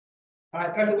All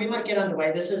right, perfect. We might get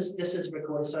underway. This is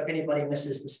recorded, so if anybody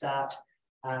misses the start,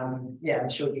 yeah, I'm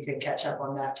sure you can catch up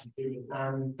on that.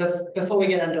 Before we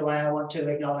get underway, I want to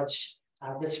acknowledge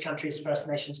this country's First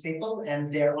Nations people and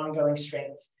their ongoing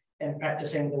strength in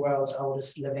practicing the world's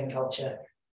oldest living culture.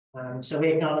 So we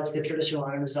acknowledge the traditional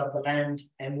owners of the land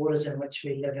and waters in which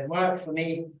we live and work. For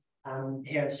me,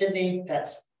 here in Sydney,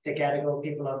 that's the Gadigal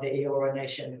people of the Eora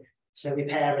Nation. So we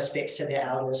pay our respects to their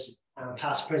elders,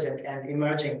 past, present, and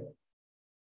emerging.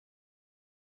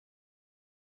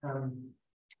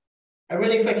 A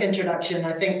really quick introduction.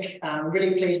 I think I'm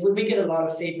really pleased. We get a lot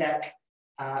of feedback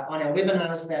on our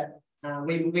webinars that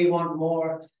we want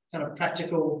more kind of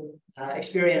practical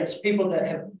experience, people that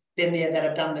have been there, that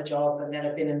have done the job and that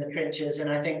have been in the trenches.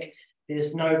 And I think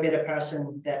there's no better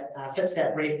person that fits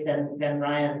that brief than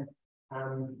Ryan.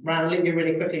 Ryan, let me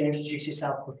really quickly introduce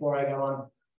yourself before I go on.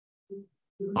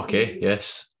 Okay,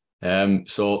 yes.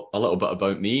 So a little bit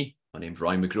about me. My name's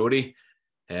Ryan McMcGrory.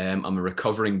 I'm a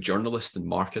recovering journalist and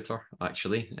marketer,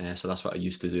 actually. So that's what I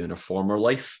used to do in a former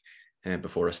life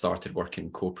before I started working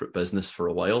corporate business for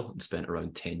a while and spent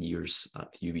around 10 years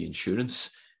at Youi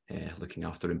Insurance, looking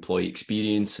after employee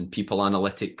experience and people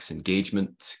analytics,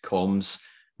 engagement, comms,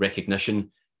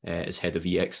 recognition as head of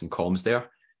EX and comms there.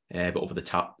 But over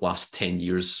the last 10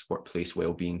 years, workplace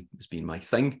wellbeing has been my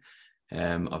thing.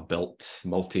 I've built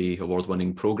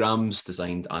multi-award-winning programs,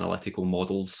 designed analytical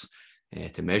models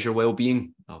to measure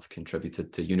well-being. I've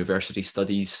contributed to university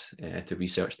studies to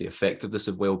research the effectiveness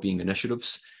of well-being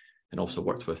initiatives, and also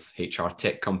worked with HR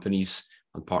tech companies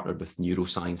and partnered with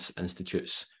neuroscience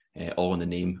institutes, all in the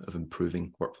name of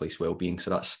improving workplace well-being. So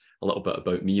that's a little bit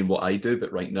about me and what I do.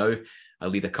 But right now, I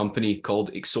lead a company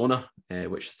called Exsona,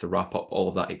 which is to wrap up all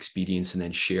of that experience and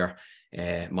then share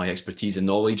my expertise and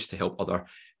knowledge to help other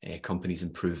companies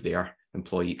improve their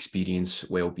employee experience,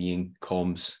 well-being,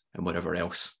 comms, and whatever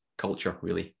else. Culture,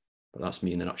 really. But that's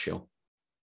me in a nutshell.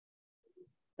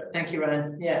 Thank you,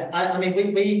 Ryan. Yeah, I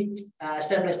mean, we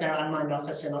established our Unmind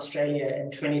office in Australia in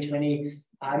 2020.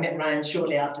 I met Ryan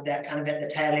shortly after that, kind of at the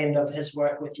tail end of his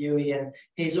work with Youi, and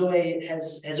has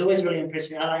always really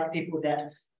impressed me. I like people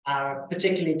that are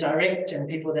particularly direct and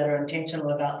people that are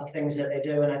intentional about the things that they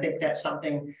do, and I think that's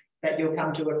something that you'll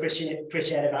come to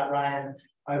appreciate about Ryan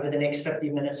over the next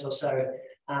 50 minutes or so.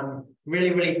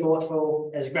 Really, really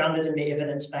thoughtful, is grounded in the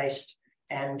evidence-based.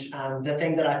 And the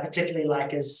thing that I particularly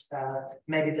like is,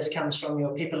 maybe this comes from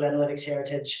your people analytics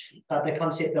heritage, but the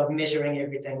concept of measuring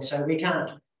everything. So we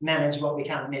can't manage what we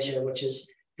can't measure, which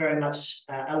is very much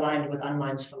aligned with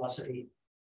Unmind's philosophy.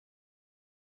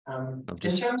 In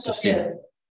terms of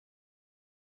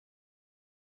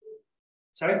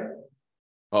sorry?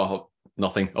 Oh,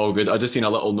 nothing. Oh, good. I just seen a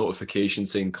little notification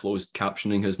saying closed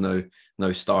captioning has now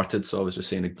started. So I was just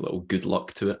saying a little good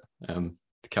luck to it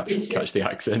to catch the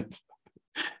accent.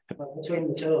 Well, between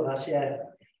the two of us, yeah.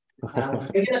 We're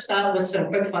going to start with some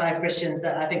quick fire questions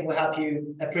that I think will help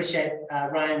you appreciate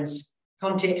Ryan's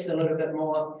context a little bit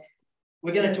more.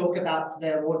 We're going to talk about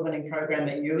the award-winning program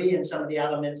at Youi and some of the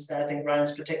elements that I think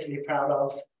Ryan's particularly proud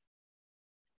of.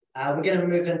 We're going to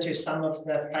move into some of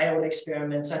the failed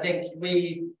experiments. I think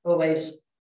we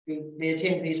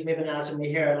attend these webinars and we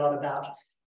hear a lot about,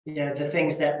 you know, the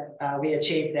things that we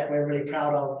achieved that we're really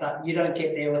proud of, but you don't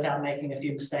get there without making a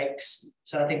few mistakes.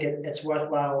 So I think it's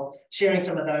worthwhile sharing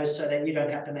some of those so that you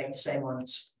don't have to make the same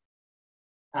ones.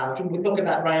 We talk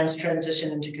about Ryan's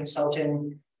transition into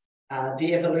consulting,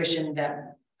 the evolution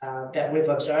that we've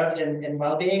observed in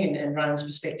wellbeing and Ryan's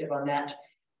perspective on that,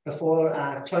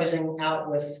 before closing out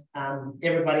with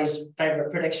everybody's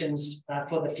favorite predictions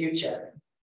for the future.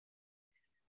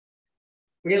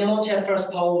 We're going to launch our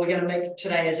first poll. We're going to make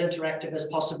today as interactive as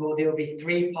possible. There will be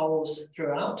 3 polls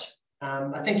throughout.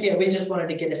 I think, yeah, we just wanted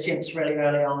to get a sense really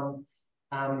early on.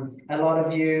 A lot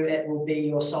of you, it will be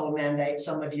your sole mandate.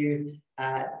 Some of you,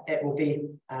 it will be,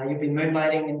 you'll be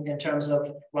moonlighting in terms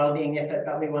of wellbeing effort,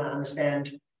 but we want to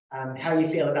understand how you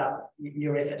feel about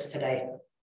your efforts today.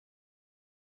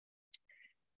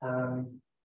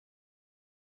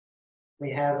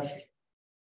 We have a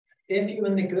fair few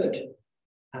in the good.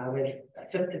 With a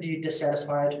fifth of you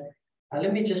dissatisfied.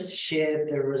 Let me just share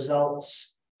the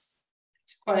results.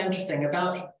 It's quite interesting.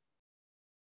 About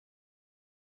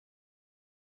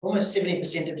almost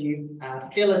 70% of you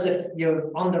feel as if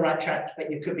you're on the right track, but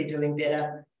you could be doing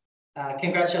better.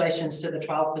 Congratulations to the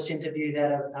 12% of you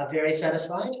that are very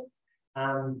satisfied.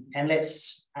 And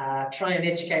let's try and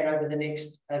educate over the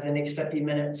next 50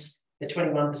 minutes the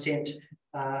 21%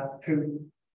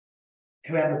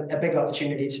 who have a big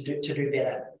opportunity to do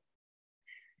better.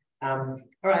 All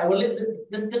right, well,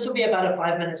 this will be about a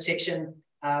 5-minute section.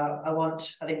 I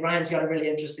think Ryan's got a really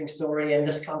interesting story, and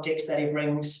this context that he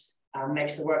brings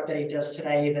makes the work that he does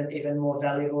today even more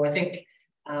valuable. I think,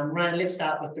 Ryan, let's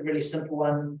start with the really simple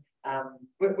one.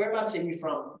 Whereabouts are you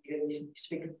from? You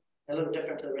speak a little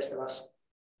different to the rest of us.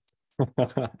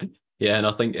 Yeah, and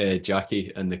I think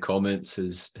Jackie in the comments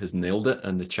has nailed it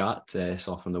in the chat.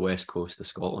 So from the west coast of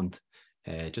Scotland,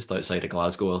 just outside of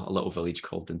Glasgow, a little village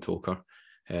called Duntoker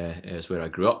is where I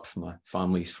grew up. My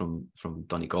family's from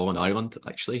Donegal in Ireland,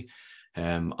 actually.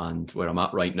 And where I'm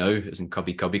at right now is in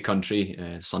Cubby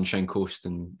country, Sunshine Coast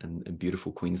in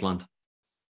beautiful Queensland.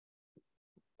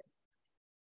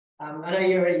 I know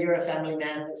you're a family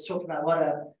man. Let's talk about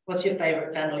what's your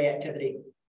favourite family activity?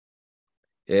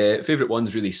 Favourite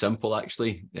one's really simple,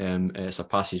 actually. It's a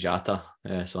passeggiata,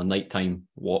 so a nighttime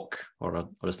walk or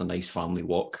just a nice family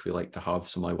walk we like to have.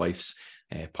 So my wife's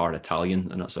part Italian,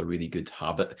 and that's a really good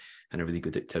habit and a really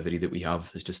good activity that we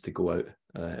have, is just to go out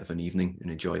of an evening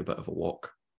and enjoy a bit of a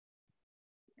walk.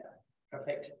 Yeah,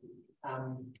 perfect.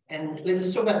 And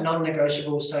let's talk about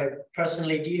non-negotiables. So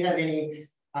personally, do you have any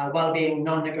well-being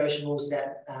non-negotiables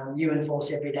that you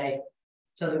enforce every day?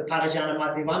 So the Parmigiana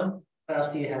might be one. What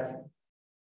else do you have?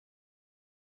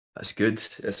 That's good.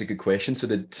 That's a good question. So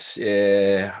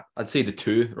I'd say the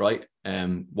two, right?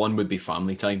 One would be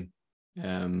family time.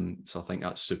 So I think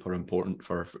that's super important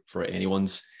for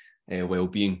anyone's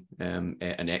well-being,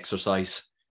 and exercise.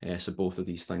 So both of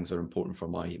these things are important for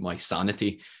my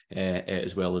sanity,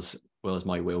 as well as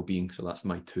my well-being. So that's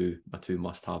my two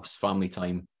must-haves: family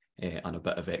time and a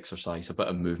bit of exercise, a bit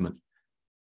of movement.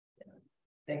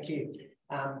 Thank you.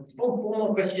 Four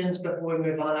more questions before we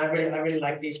move on. I really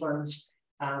like these ones.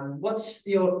 What's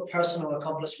your personal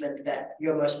accomplishment that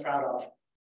you're most proud of?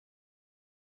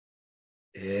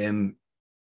 You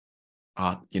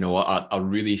know what? I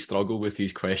really struggle with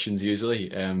these questions usually,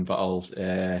 but I'll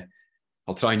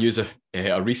try and use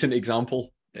a recent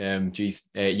example.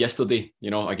 Yesterday,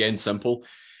 you know, again, simple.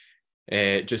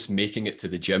 Just making it to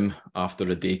the gym after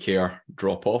a daycare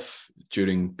drop-off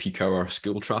during peak hour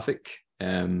school traffic,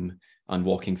 and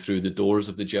walking through the doors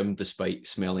of the gym despite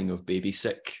smelling of baby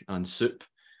sick and soup.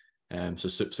 So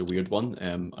soup's a weird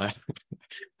one.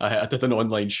 I did an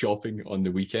online shopping on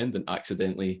the weekend and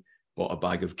accidentally bought a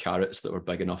bag of carrots that were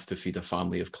big enough to feed a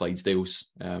family of Clydesdales.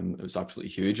 It was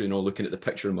absolutely huge. You know, looking at the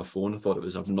picture on my phone, I thought it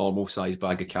was a normal sized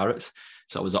bag of carrots.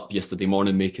 So I was up yesterday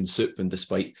morning making soup, and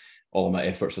despite all my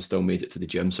efforts, I still made it to the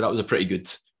gym. So that was a pretty good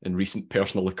and recent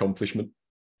personal accomplishment.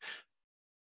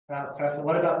 Perfect.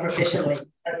 What about professionally?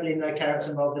 Hopefully no carrots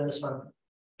involved in this one.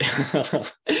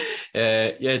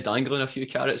 Yeah, dangling a few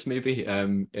carrots maybe.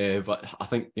 But I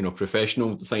think, you know,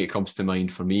 professional, the thing that comes to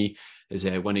mind for me is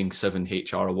winning 7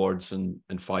 HR awards in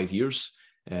 5 years.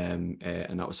 And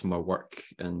that was from my work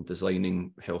in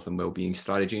designing health and wellbeing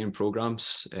strategy and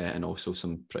programs, and also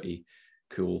some pretty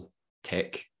cool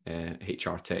tech,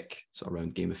 HR tech, so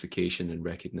around gamification and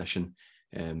recognition,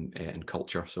 and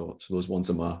culture. So those ones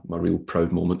are my real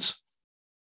proud moments.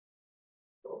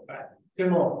 Right. Two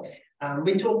more.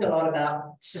 We talked a lot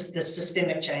about the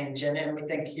systemic change, and we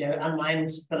think, you know,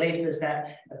 Unmind's belief is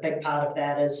that a big part of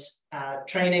that is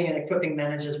training and equipping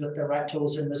managers with the right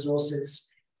tools and resources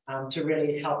to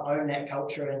really help own that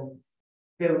culture and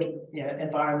build, you know,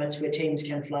 environments where teams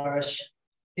can flourish.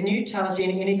 Can you tell us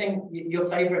anything, your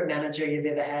favorite manager you've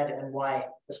ever had, and why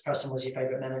this person was your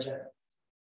favorite manager?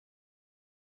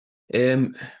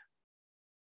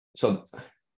 So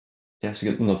yeah, it's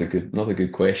another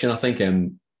good question. I think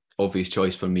obvious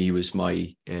choice for me was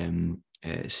my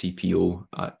CPO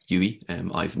at Youi,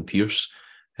 Ivan Pierce.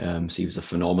 So he was a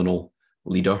phenomenal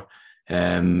leader.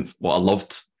 What I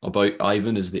loved about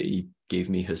Ivan is that he gave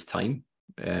me his time,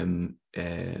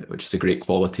 which is a great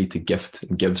quality to gift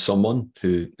and give someone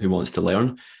who wants to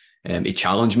learn. He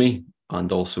challenged me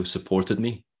and also supported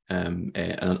me.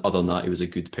 And other than that, he was a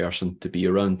good person to be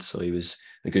around. So he was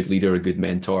a good leader, a good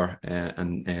mentor,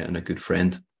 and a good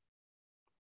friend.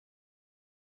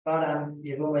 But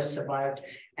you've almost survived.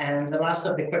 And the last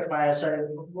of the quickfire. So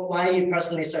why are you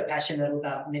personally so passionate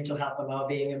about mental health and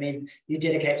well-being? I mean, you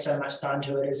dedicate so much time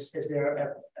to it. Is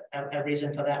there a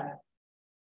reason for that?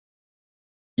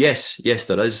 Yes,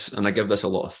 there is, and I give this a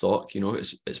lot of thought. You know,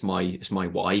 it's my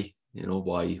why. You know,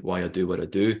 why I do what I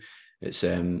do. It's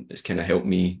kind of helped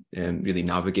me really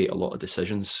navigate a lot of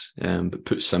decisions. But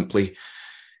put simply,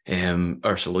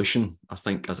 our solution, I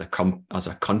think, as a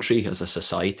country, as a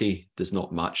society, does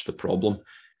not match the problem.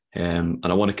 And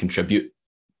I want to contribute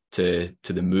to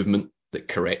the movement that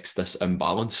corrects this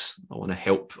imbalance. I want to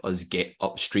help us get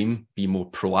upstream, be more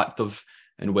proactive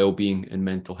in well-being and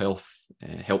mental health,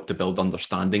 help to build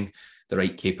understanding, the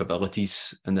right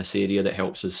capabilities in this area that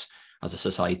helps us as a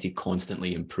society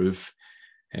constantly improve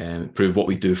what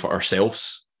we do for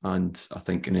ourselves. And I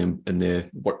think in the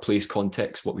workplace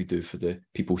context, what we do for the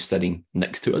people sitting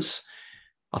next to us.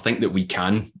 I think that we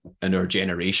can, in our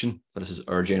generation, this is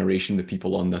our generation, the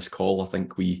people on this call, I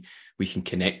think we can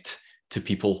connect to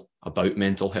people about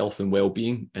mental health and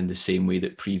well-being in the same way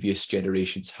that previous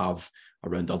generations have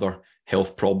around other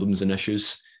health problems and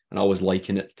issues. And I always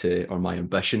liken it to, or my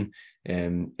ambition,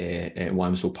 and why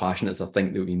I'm so passionate is I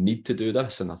think that we need to do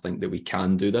this, and I think that we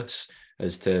can do this,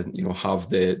 is to, you know, have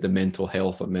the mental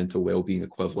health or mental well-being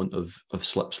equivalent of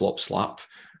slip, slop, slap,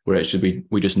 where it should be,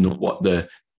 we just know what the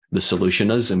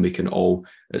solution is, and we can all,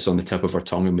 it's on the tip of our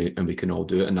tongue, and we can all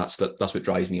do it. And that's what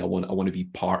drives me. I want to be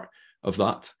part of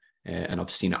that. And I've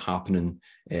seen it happen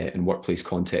in workplace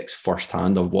contexts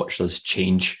firsthand. I've watched us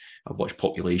change. I've watched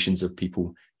populations of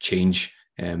people change.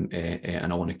 And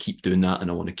I want to keep doing that, and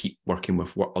I want to keep working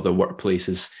with other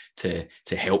workplaces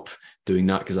to help doing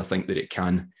that, because I think that it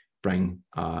can bring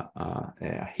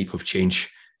a heap of change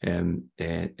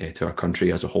to our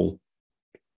country as a whole.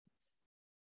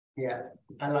 Yeah,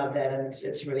 I love that, and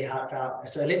it's really heartfelt.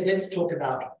 So let's talk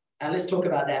about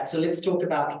that. So let's talk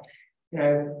about, you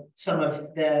know, some of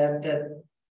the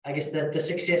I guess the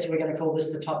success. We're going to call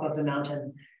this the top of the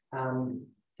mountain. I'm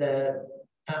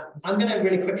going to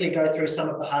really quickly go through some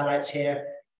of the highlights here.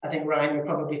 I think, Ryan, you're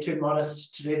probably too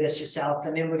modest to do this yourself,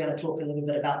 and then we're going to talk a little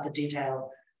bit about the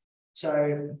detail.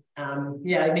 So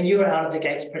yeah, I mean, you were out of the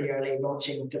gates pretty early,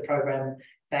 launching the program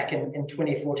back in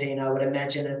 2014, I would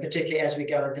imagine, and particularly as we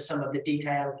go into some of the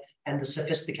detail and the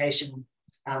sophistication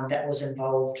that was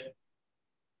involved.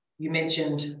 You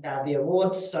mentioned the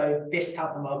awards, so Best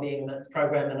Health and Wellbeing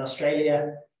Program in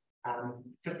Australia,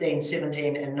 15,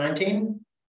 17 and 19.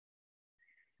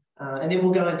 And then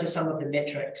we'll go into some of the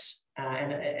metrics,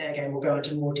 and again, we'll go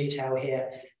into more detail here.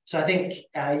 So I think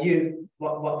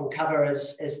what we'll cover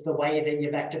is the way that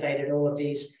you've activated all of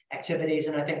these activities.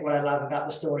 And I think what I love about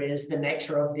the story is the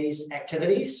nature of these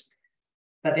activities,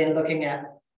 but then looking at,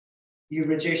 you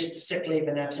reduced sick leave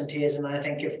and absenteeism. And I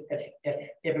think if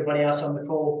everybody else on the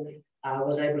call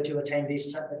was able to attain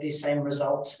these same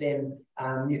results, then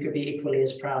you could be equally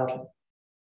as proud.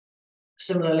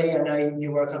 Similarly, I know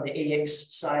you work on the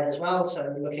EX side as well,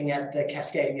 so looking at the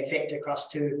cascading effect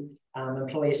across to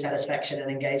employee satisfaction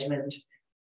and engagement.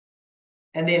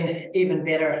 And then even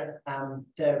better,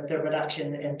 the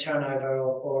reduction in turnover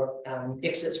or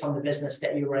exits from the business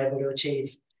that you were able to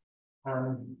achieve.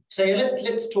 So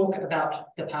let's talk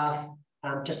about the path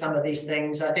to some of these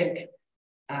things. I think,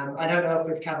 I don't know if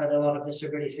we've covered a lot of this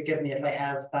already, forgive me if I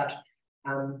have, but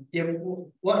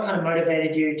what kind of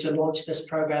motivated you to launch this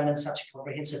program in such a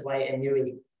comprehensive way in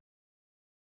Youi?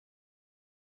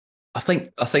 I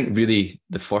think really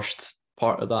the first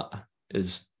part of that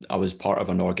is I was part of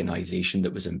an organization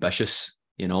that was ambitious,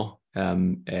 you know.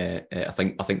 I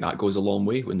think that goes a long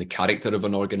way when the character of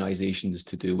an organization is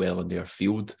to do well in their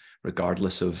field,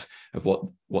 regardless of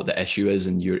what the issue is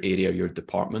in your area, your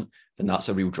department, then that's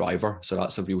a real driver. So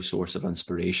that's a real source of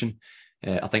inspiration.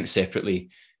 I think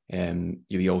separately,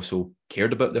 we also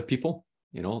cared about their people,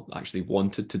 you know, actually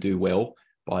wanted to do well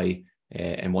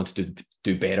and wanted to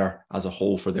do better as a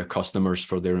whole for their customers,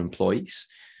 for their employees.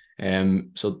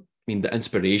 So, I mean, the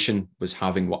inspiration was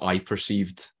having what I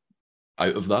perceived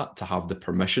out of that, to have the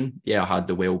permission. Yeah, I had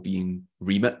the well-being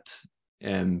remit,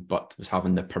 but was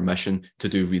having the permission to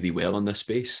do really well in this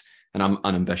space. And I'm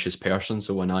an ambitious person,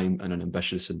 so when I'm in an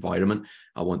ambitious environment,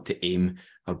 I want to aim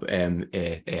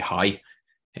high.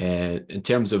 In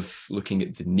terms of looking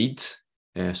at the need,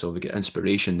 so we get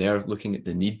inspiration there, looking at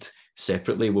the need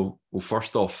separately. Well,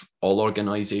 first off, all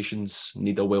organizations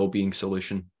need a well-being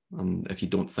solution. And if you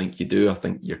don't think you do, I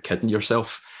think you're kidding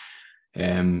yourself.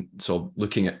 So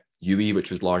looking at Youi, which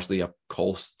was largely a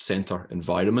call center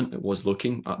environment, it was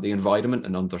looking at the environment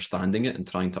and understanding it and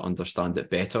trying to understand it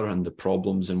better and the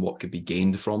problems and what could be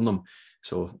gained from them.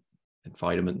 So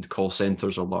environment and call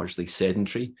centers are largely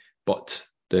sedentary, but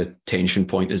the tension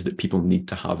point is that people need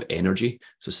to have energy.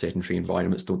 So sedentary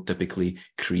environments don't typically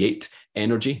create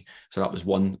energy. So that was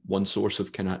one source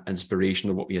of kind of inspiration,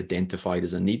 or what we identified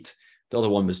as a need. The other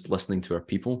one was listening to our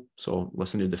people. So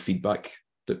listening to the feedback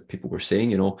that people were saying,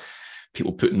 you know,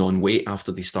 people putting on weight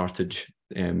after they started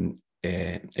their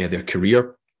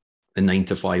career, the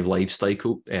 9-to-5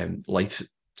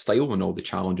 lifestyle and all the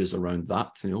challenges around that,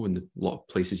 you know, and a lot of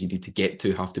places you need to get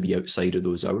to have to be outside of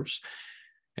those hours.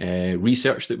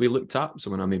 research that we looked at. So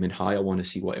when I'm aiming high, I want to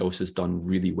see what else is done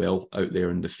really well out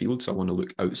there in the field. So I want to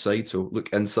look outside. So look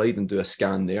inside and do a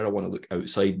scan there. I want to look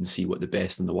outside and see what the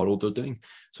best in the world are doing.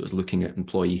 So it's looking at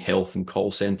employee health and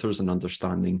call centers and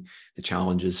understanding the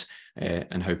challenges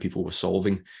and how people were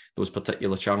solving those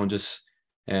particular challenges.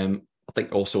 I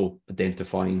think also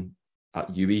identifying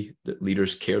at Youi that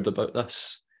leaders cared about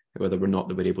this, whether or not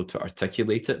they were able to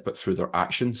articulate it, but through their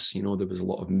actions. You know, there was a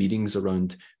lot of meetings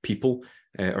around people.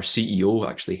 Our CEO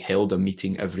actually held a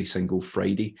meeting every single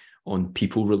Friday on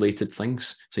people-related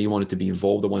things. So he wanted to be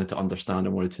involved. I wanted to understand.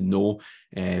 I wanted to know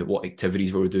what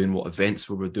activities we were doing, what events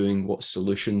we were doing, what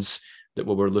solutions that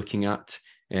we were looking at.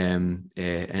 And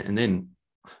then,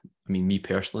 I mean, me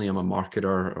personally, I'm a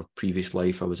marketer. Of previous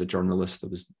life, I was a journalist. I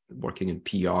was working in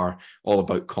PR, all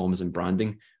about comms and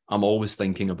branding. I'm always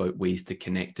thinking about ways to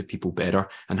connect to people better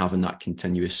and having that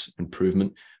continuous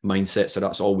improvement mindset. So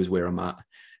that's always where I'm at,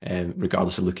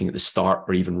 regardless of looking at the start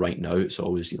or even right now. It's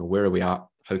always, you know, where are we at?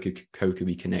 How could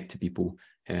we connect to people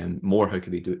more? How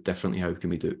can we do it differently? How can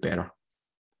we do it better?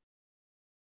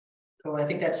 Cool. I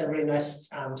think that's a really nice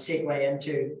segue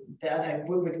into that.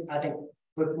 I think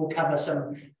we'll cover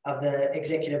some of the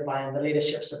executive buy-in, the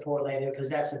leadership support later, because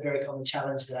that's a very common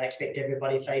challenge that I expect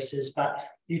everybody faces. But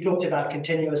you talked about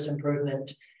continuous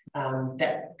improvement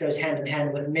that goes hand in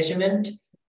hand with measurement.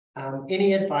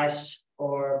 Any advice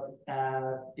or,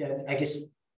 I guess,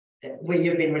 where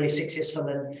you've been really successful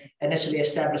in initially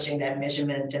establishing that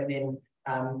measurement and then,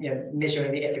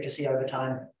 measuring the efficacy over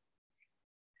time?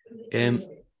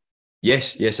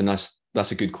 Yes, and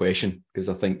that's a good question, because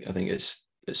I think it's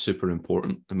super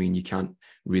important. I mean, you can't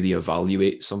really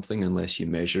evaluate something unless you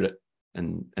measure it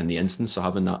in the instance. So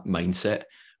having that mindset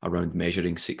around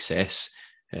measuring success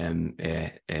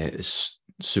is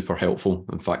super helpful.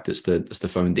 In fact, it's the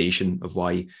foundation of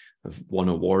why I've won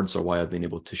awards or why I've been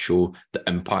able to show the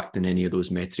impact in any of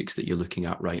those metrics that you're looking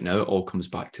at right now. It all comes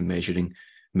back to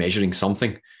measuring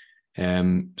something.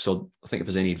 So I think if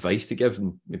there's any advice to give,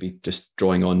 and maybe just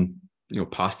drawing on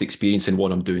past experience and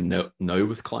what I'm doing now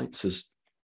with clients, is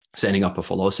setting up a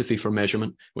philosophy for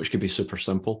measurement, which could be super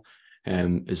simple,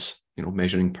 is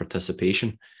measuring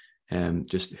participation,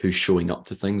 just who's showing up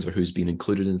to things, or who's been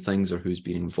included in things, or who's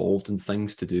been involved in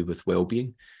things to do with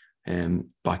well-being.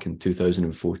 Back in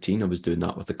 2014, I was doing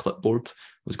that with a clipboard.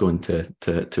 I was going to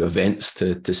events,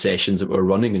 to sessions that were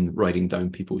running and writing down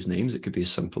people's names. It could be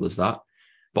as simple as that.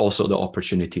 But also the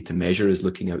opportunity to measure is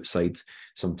looking outside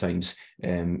sometimes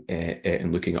and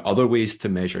looking at other ways to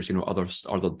measure,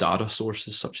 other data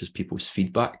sources such as people's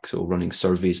feedback. So running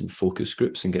surveys and focus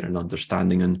groups and getting an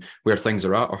understanding on where things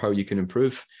are at or how you can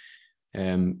improve.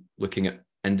 Looking at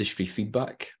industry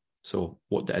feedback. So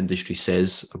what the industry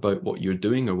says about what you're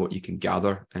doing or what you can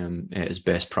gather as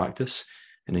best practice,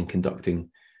 and then conducting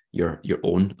your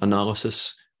own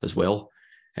analysis as well.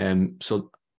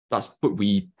 So that's what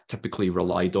we typically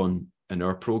relied on in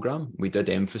our program. We did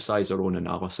emphasize our own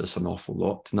analysis an awful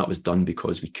lot, and that was done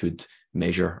because we could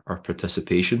measure our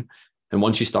participation. And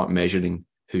once you start measuring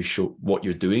what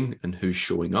you're doing and who's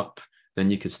showing up, then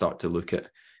you could start to look at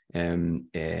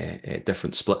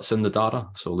different splits in the data.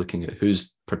 So looking at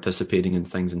who's participating in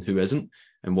things and who isn't,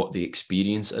 and what the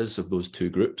experience is of those two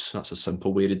groups. That's a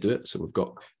simple way to do it. So we've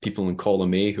got people in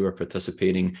column A who are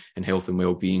participating in health and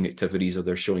wellbeing activities, or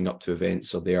they're showing up to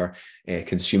events, or they're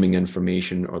consuming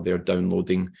information, or they're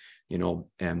downloading,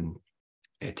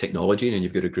 technology. And then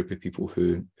you've got a group of people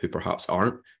who perhaps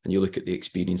aren't. And you look at the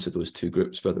experience of those two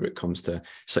groups, whether it comes to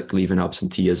sick leave and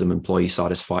absenteeism, employee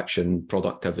satisfaction,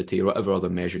 productivity, or whatever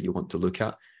other measure you want to look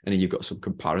at. And then you've got some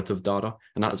comparative data,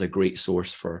 and that is a great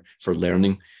source for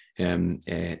learning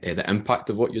the impact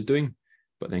of what you're doing.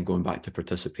 But then going back to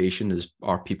participation,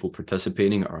 are people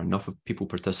participating? Are enough of people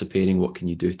participating? What can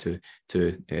you do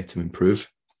to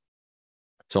improve?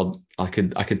 So I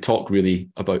could talk really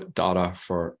about data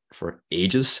for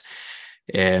ages.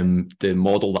 The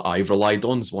model that I've relied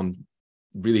on is one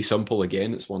really simple.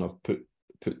 Again, it's one I've put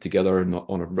together I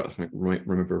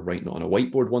remember writing it on a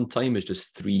whiteboard one time. Is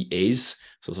just 3 A's.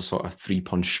 So it's a sort of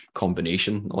 3-punch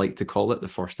combination, I like to call it. The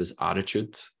first is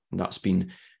attitude, and that's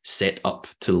been set up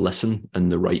to listen in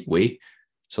the right way.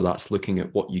 So that's looking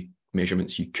at what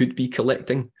measurements you could be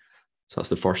collecting. So that's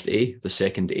the first A. The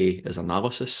second A is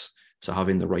analysis. So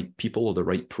having the right people or the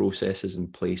right processes in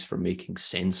place for making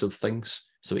sense of things.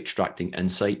 So extracting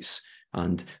insights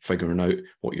and figuring out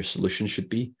what your solution should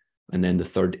be. And then the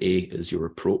third A is your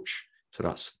approach. So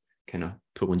that's kind of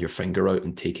pulling your finger out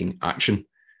and taking action.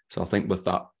 So I think with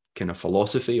that kind of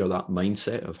philosophy or that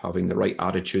mindset of having the right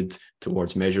attitude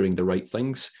towards measuring the right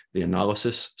things, the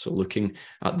analysis, so looking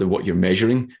at what you're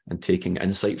measuring and taking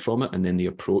insight from it, and then the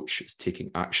approach is taking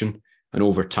action. And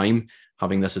over time,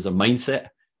 having this as a mindset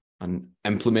and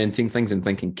implementing things and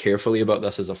thinking carefully about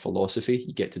this as a philosophy,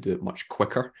 you get to do it much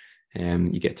quicker.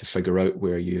 You get to figure out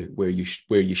where you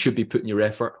should be putting your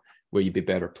effort, where you'd be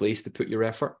better placed to put your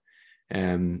effort.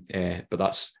 But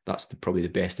that's probably the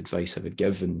best advice I would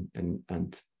give.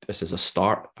 And this is a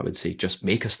start. I would say just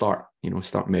make a start.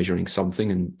 Start measuring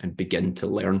something and begin to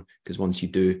learn. Because once you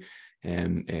do,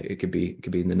 it could be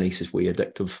in the nicest way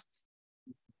addictive.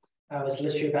 I was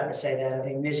literally about to say that. I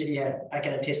mean, I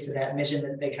can attest to that.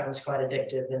 Measurement becomes quite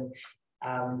addictive, and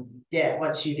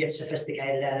once you get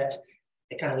sophisticated at it,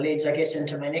 it kind of leads, I guess,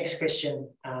 into my next question.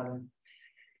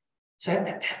 So,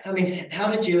 I mean, how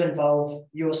did you involve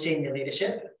your senior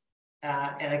leadership?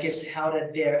 And I guess, how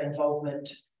did their involvement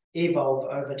evolve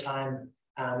over time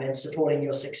in supporting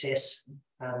your success?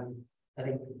 I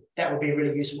think that would be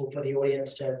really useful for the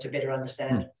audience to better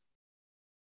understand.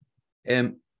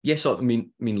 Yes, I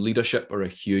mean, leadership are a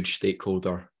huge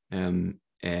stakeholder in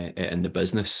the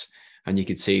business. And you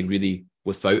could say really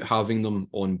without having them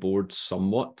on board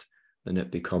somewhat, then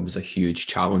it becomes a huge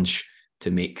challenge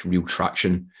to make real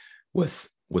traction with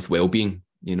well-being.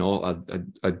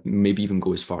 I'd maybe even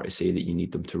go as far to say that you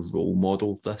need them to role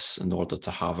model this in order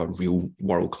to have a real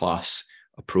world-class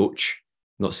approach.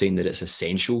 I'm not saying that it's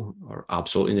essential or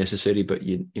absolutely necessary, but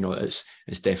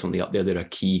it's definitely up there. They're a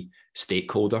key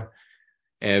stakeholder.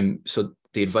 So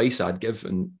the advice I'd give,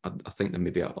 and I think there may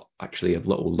be actually a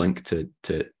little link to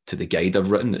the guide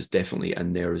I've written that's definitely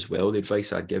in there as well. The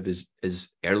advice I'd give is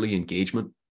early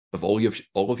engagement of all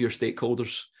of your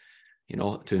stakeholders.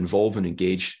 To involve and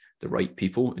engage the right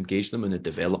people, engage them in the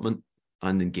development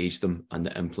and engage them in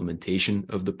the implementation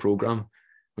of the program.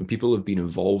 When people have been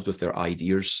involved with their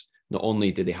ideas, not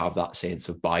only do they have that sense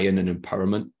of buy-in and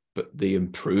empowerment, but they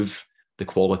improve the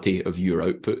quality of your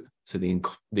output. So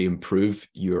they improve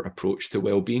your approach to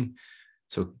well-being.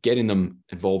 So getting them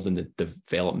involved in the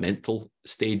developmental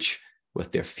stage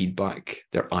with their feedback,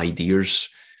 their ideas,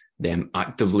 them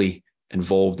actively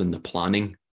involved in the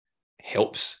planning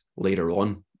helps later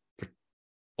on.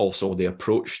 Also, the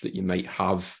approach that you might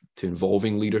have to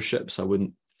involving leaderships, I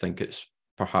wouldn't think it's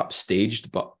perhaps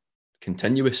staged, but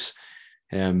continuous.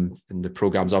 And the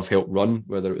programs I've helped run,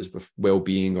 whether it was with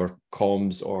well-being or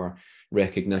comms or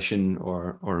recognition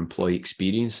or employee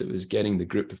experience, it was getting the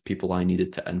group of people I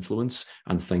needed to influence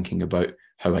and thinking about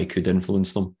how I could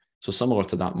influence them. So similar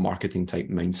to that marketing type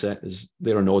mindset, is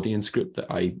they're an audience group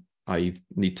that I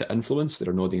need to influence.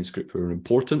 They're an audience group who are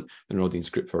important. They're an audience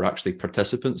group who are actually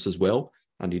participants as well.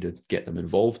 I need to get them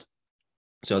involved.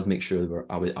 So I'd make sure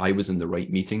that I was in the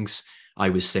right meetings. I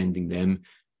was sending them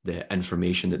the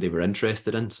information that they were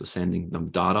interested in. So sending them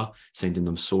data, sending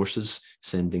them sources,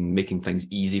 making things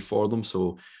easy for them.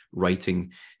 So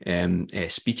writing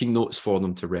speaking notes for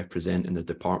them to represent in the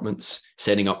departments,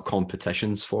 setting up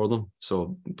competitions for them.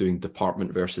 So doing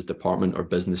department versus department or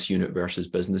business unit versus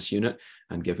business unit,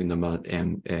 and giving them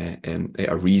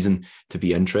a reason to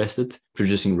be interested,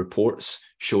 producing reports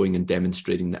showing and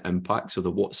demonstrating the impact. So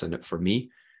the what's in it for me,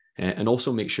 and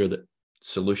also make sure that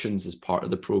solutions as part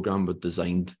of the program were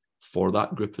designed for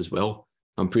that group as well.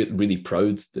 I'm really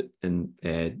proud that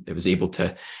I was able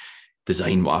to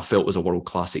design what I felt was a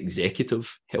world-class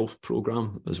executive health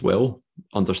program as well,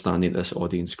 understanding this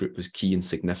audience group was key and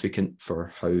significant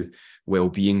for how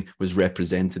well-being was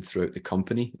represented throughout the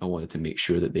company. I wanted to make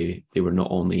sure that they were not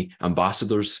only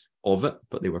ambassadors of it,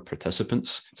 but they were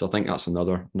participants. So I think that's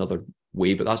another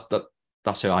way, but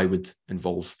that's how I would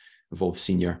involve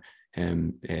senior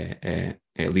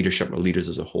leadership or leaders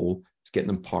as a whole. It's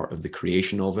getting them part of the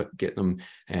creation of it, get them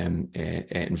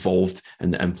involved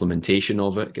in the implementation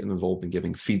of it, get them involved in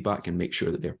giving feedback, and make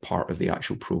sure that they're part of the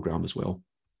actual program as well.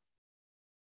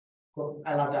 Well,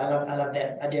 I love that. I love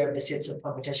that idea of the sense of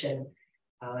competition.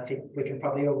 I think we can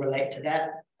probably all relate to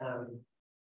that.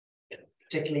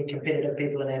 Particularly competitive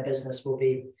people in our business will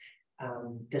be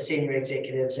the senior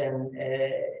executives, and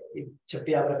to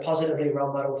be able to positively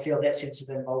role model, feel that sense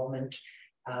of involvement,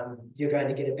 you're going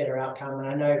to get a better outcome. And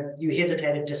I know you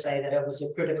hesitated to say that it was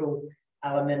a critical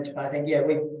element, but I think,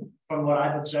 from what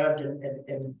I've observed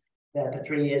in the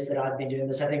 3 years that I've been doing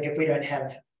this, I think if we don't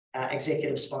have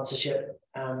executive sponsorship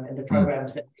and the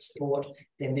programs that we support,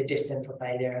 then they're destined for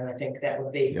failure. And I think that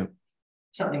would be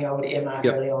something I would earmark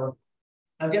early on.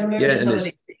 I'm going to move to some of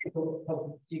the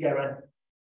you go, Ryan.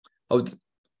 I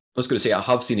was going to say, I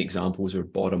have seen examples where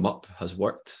bottom up has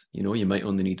worked. You might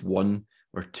only need one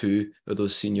or two of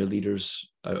those senior leaders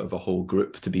out of a whole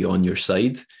group to be on your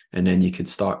side, and then you could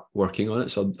start working on it.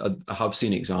 So I have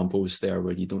seen examples there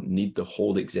where you don't need the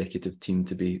whole executive team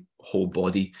to be whole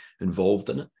body involved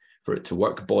in it. For it to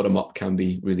work, bottom up can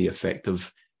be really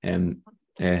effective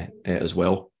as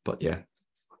well. But yeah,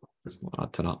 there's more to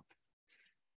add to that.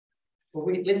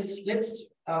 Well,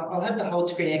 I'll have the whole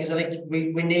screen here because I think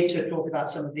we need to talk about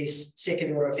some of these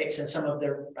second order effects and some of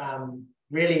the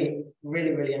really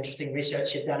interesting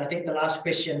research you've done. I think the last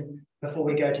question before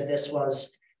we go to this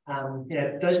was,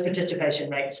 those participation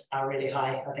rates are really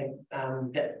high. I think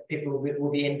that people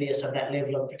will be envious of that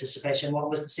level of participation.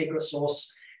 What was the secret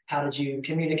sauce? How did you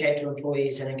communicate to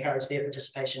employees and encourage their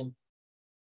participation?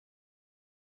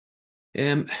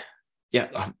 Yeah,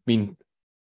 I mean,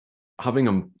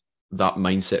 having that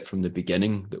mindset from the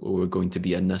beginning that we were going to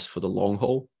be in this for the long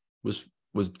haul was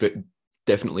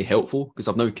definitely helpful, because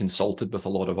I've now consulted with a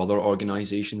lot of other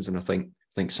organizations, and I think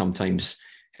sometimes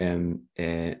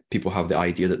people have the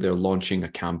idea that they're launching a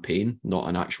campaign, not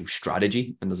an actual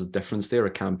strategy, and there's a difference there.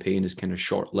 A campaign is kind of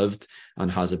short-lived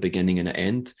and has a beginning and an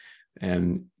end.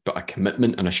 But a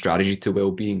commitment and a strategy to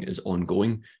well-being is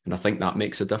ongoing. And I think that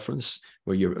makes a difference,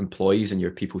 where your employees and your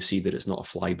people see that it's not a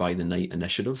fly-by-the-night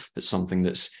initiative. It's something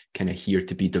that's kind of here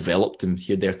to be developed and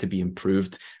there to be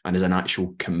improved, and is an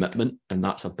actual commitment. And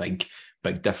that's a big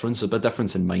difference. A big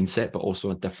difference in mindset, but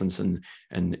also a difference in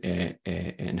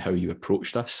how you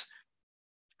approach this.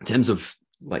 In terms of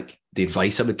like the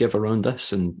advice I would give around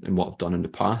this and what I've done in the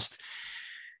past,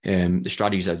 the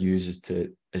strategies I'd use is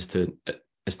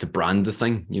to brand the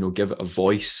thing, give it a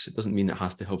voice. It doesn't mean it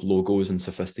has to have logos and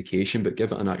sophistication, but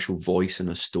give it an actual voice and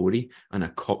a story and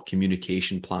a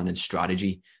communication plan and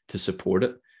strategy to support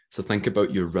it. So think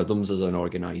about your rhythms as an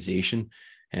organization,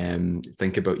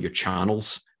 think about your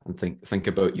channels, and think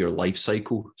about your life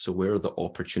cycle. So where are the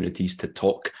opportunities to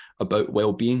talk about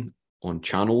well-being on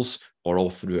channels or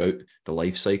all throughout the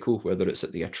life cycle, whether it's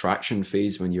at the attraction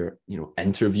phase when you're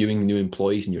interviewing new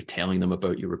employees and you're telling them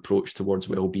about your approach towards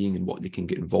well-being and what they can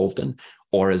get involved in,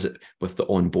 or is it with the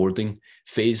onboarding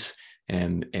phase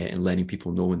and letting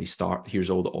people know when they start, here's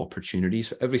all the opportunities.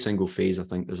 For every single phase, I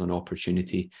think there's an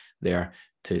opportunity there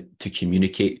to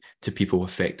communicate to people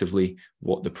effectively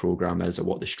what the program is, or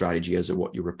what the strategy is, or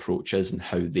what your approach is, and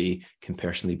how they can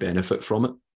personally benefit from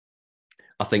it.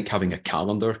 I think having a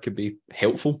calendar could be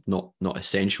helpful, not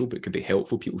essential, but could be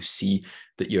helpful. People see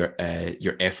that your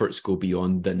efforts go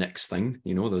beyond the next thing.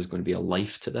 There's going to be a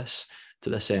life to this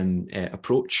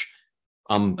approach.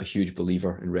 I'm a huge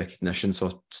believer in recognition, so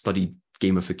I studied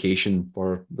gamification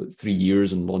for about 3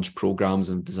 years and launched programs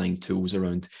and designed tools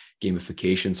around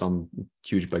gamification. So I'm a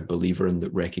huge big believer in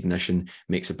that recognition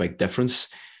makes a big difference.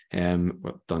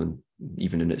 What I've done,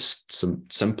 even in its some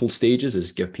simple stages,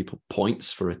 is give people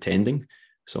points for attending.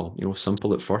 So,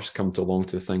 simple at first, come along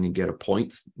to a thing and get a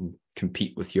point, and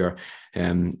compete with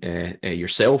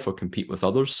yourself or compete with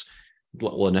others.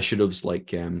 Little initiatives like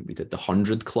we did the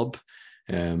 100 Club.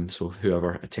 So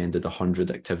whoever attended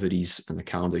 100 activities in the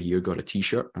calendar year got a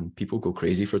t-shirt, and people go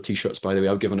crazy for t-shirts. By the way,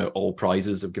 I've given out all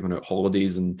prizes. I've given out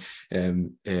holidays and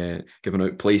given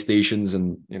out PlayStations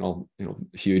and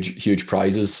huge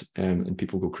prizes, and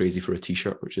people go crazy for a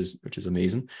t-shirt, which is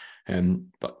amazing.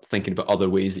 But thinking about other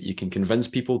ways that you can convince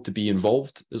people to be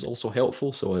involved is also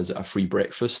helpful. So is it a free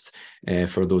breakfast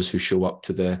for those who show up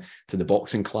to the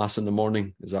boxing class in the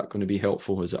morning? Is that going to be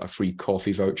helpful? Is it a free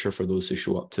coffee voucher for those who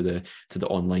show up to the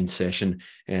online session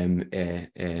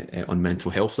on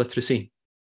mental health literacy?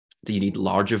 Do you need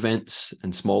large events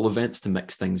and small events to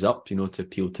mix things up, to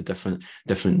appeal to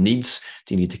different needs?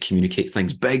 Do you need to communicate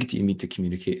things big? Do you need to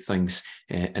communicate things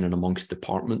in and amongst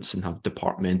departments and have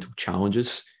departmental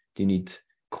challenges? Do you need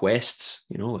quests?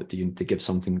 Do you need to give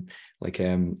something like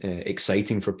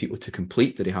exciting for people to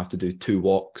complete? Do they have to do 2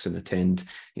 walks and attend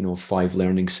 5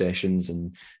 learning sessions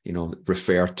and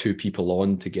refer 2 people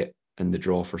on to get in the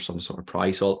draw for some sort of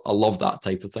prize? So I love that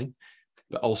type of thing,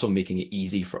 but also making it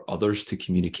easy for others to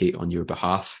communicate on your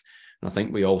behalf. And I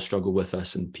think we all struggle with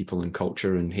this in people and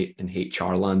culture and in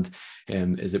HR land,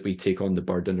 is that we take on the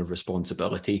burden of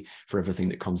responsibility for everything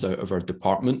that comes out of our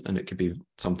department. And it can be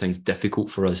sometimes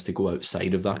difficult for us to go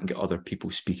outside of that and get other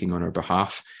people speaking on our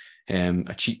behalf.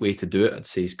 A cheap way to do it, I'd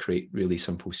say, is create really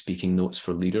simple speaking notes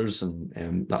for leaders.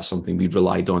 And that's something we've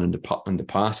relied on in the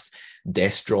past.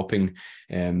 Desk dropping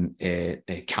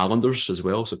calendars as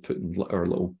well. So putting our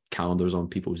little calendars on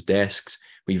people's desks.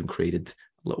 We even created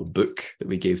a little book that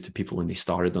we gave to people when they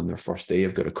started on their first day.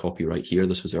 I've got a copy right here.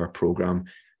 This was our program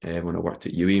when I worked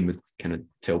at Youi, and would kind of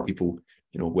tell people,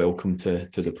 welcome to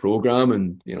the program,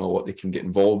 and what they can get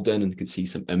involved in, and could see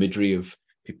some imagery of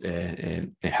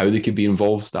how they could be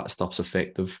involved. That stuff's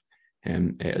effective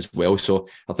as well. So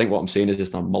I think what I'm saying is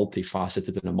just a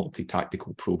multifaceted and a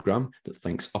multi-tactical program that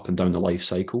thinks up and down the life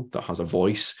cycle, that has a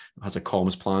voice, has a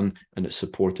comms plan, and it's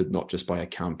supported not just by a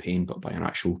campaign, but by an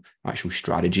actual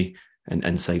strategy and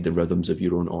inside the rhythms of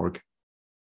your own org.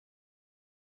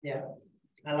 Yeah,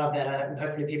 I love that.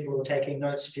 Hopefully people are taking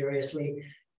notes furiously.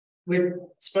 We've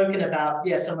spoken about,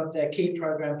 some of the key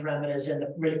program parameters and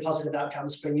the really positive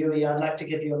outcomes for Youi. I'd like to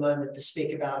give you a moment to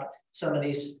speak about some of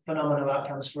these phenomenal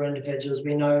outcomes for individuals.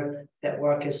 We know that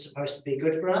work is supposed to be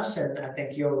good for us, and I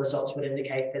think your results would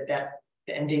indicate that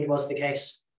indeed was the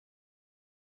case.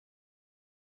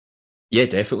 Yeah,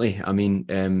 definitely. I mean,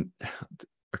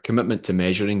 a commitment to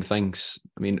measuring things.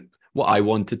 I mean, what I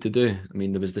wanted to do, I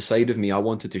mean, there was the side of me, I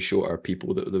wanted to show our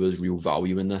people that there was real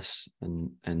value in this,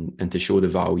 and to show the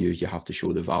value, you have to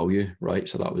show the value, right?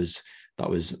 So that was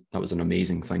an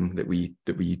amazing thing that we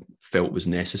felt was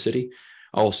necessary.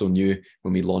 I also knew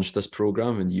when we launched this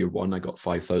program in year one, I got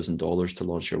 $5,000 to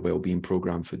launch our wellbeing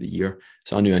program for the year.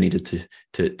 So I knew I needed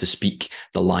to speak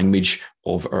the language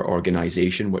of our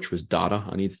organization, which was data.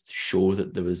 I needed to show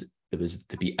that there was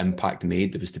to be impact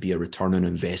made. There was to be a return on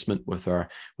investment with our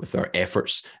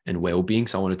efforts in wellbeing.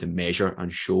 So I wanted to measure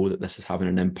and show that this is having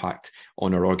an impact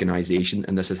on our organization,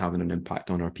 and this is having an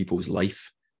impact on our people's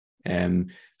life.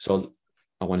 So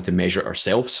I wanted to measure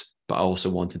ourselves, but I also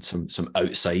wanted some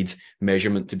outside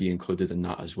measurement to be included in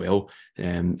that as well.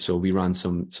 So we ran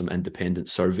some independent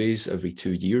surveys every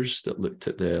 2 years that looked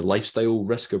at the lifestyle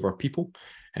risk of our people.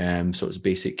 So it's a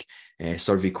basic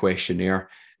survey questionnaire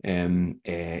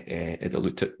that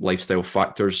looked at lifestyle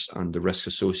factors and the risks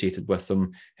associated with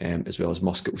them, as well as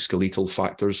musculoskeletal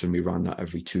factors. And we ran that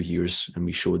every 2 years, and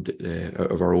we showed that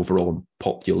out of our overall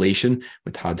population,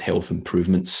 we'd had health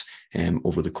improvements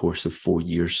over the course of 4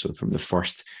 years. So from the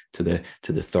first to the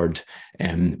third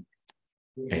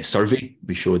survey,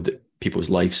 we showed that people's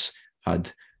lives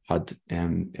had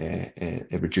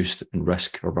reduced in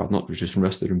risk, or not reduced in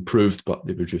risk, they're improved, but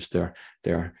they reduced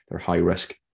their high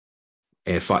risk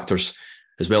factors.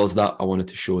 As well as that, I wanted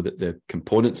to show that the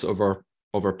components of our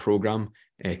program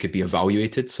could be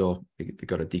evaluated. So we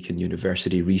got a Deakin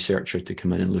University researcher to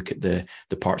come in and look at the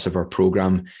parts of our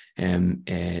program, and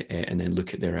then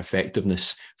look at their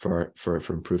effectiveness for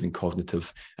improving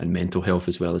cognitive and mental health,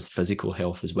 as well as physical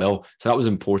health as well. So that was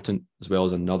important, as well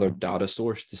as another data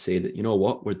source to say that, you know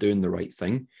what, we're doing the right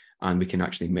thing, and we can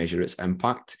actually measure its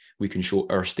impact. We can show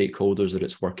our stakeholders that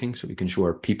it's working. So we can show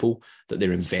our people that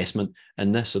their investment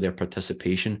in this, so their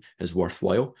participation is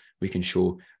worthwhile. We can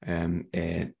show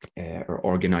our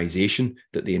organization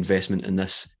that the investment in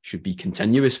this should be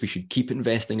continuous. We should keep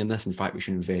investing in this. In fact, we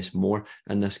should invest more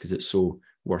in this because it's so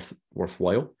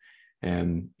worthwhile.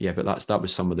 But that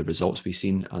was some of the results we've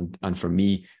seen. And for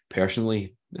me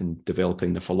personally, in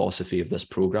developing the philosophy of this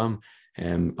program,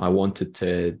 I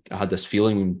had this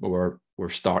feeling when we're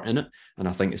starting it, and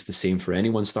I think it's the same for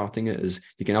anyone starting it, is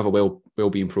you can have a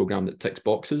wellbeing program that ticks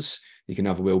boxes, you can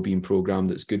have a wellbeing program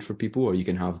that's good for people, or you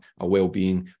can have a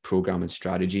wellbeing program and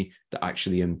strategy that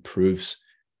actually improves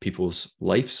people's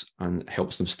lives and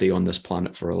helps them stay on this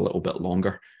planet for a little bit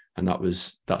longer. And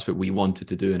that's what we wanted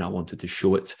to do, and I wanted to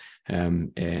show it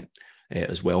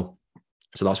as well.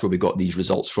 So that's where we got these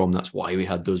results from. That's why we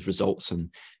had those results, and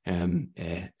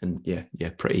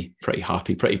pretty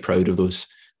happy, pretty proud of those.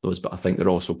 But I think they're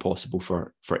also possible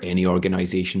for any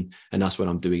organization, and that's what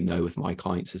I'm doing now with my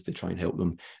clients, is to try and help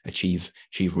them achieve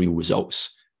real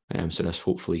results. So this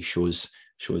hopefully shows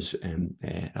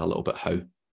a little bit how.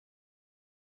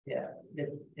 Yeah,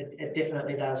 it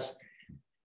definitely does.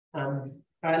 All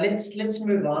right, let's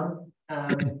move on.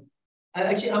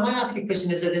 Actually, I might ask you a question.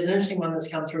 There's an interesting one that's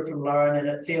come through from Lauren, and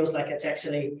it feels like it's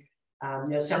actually,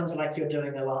 it sounds like you're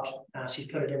doing a lot. She's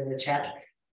put it in the chat.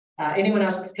 Anyone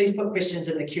else, please put questions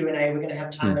in the Q&A. We're going to have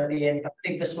time at the end. I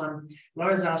think this one,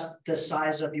 Lauren's asked the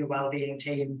size of your wellbeing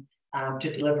team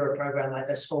to deliver a program like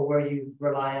this, or were you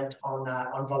reliant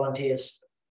on volunteers?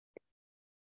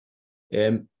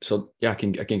 So yeah, I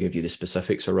can give you the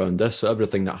specifics around this. So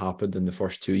everything that happened in the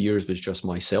first 2 years was just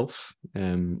myself.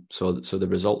 So the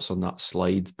results on that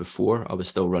slide before, I was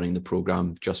still running the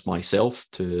program just myself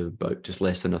to about just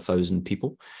less than 1,000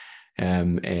 people.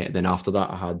 Then after that,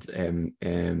 I had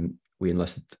we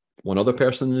enlisted one other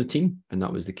person in the team, and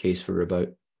that was the case for about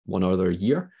 1 other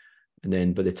year. And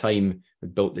then by the time we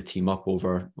built the team up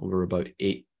over about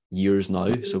 8 years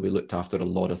now, so we looked after a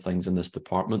lot of things in this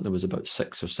department. There was about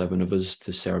 6 or 7 of us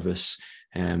to service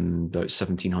about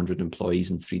 1,700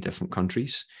 employees in 3 different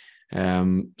countries.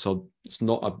 So it's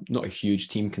not a huge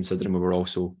team, considering we were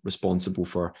also responsible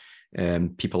for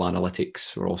people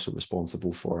analytics. We're also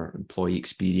responsible for employee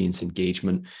experience,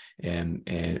 engagement, and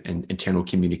internal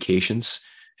communications.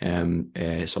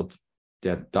 So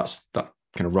yeah, that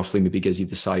kind of roughly maybe gives you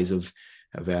the size of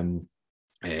our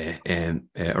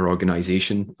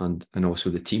organization and also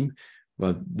the team.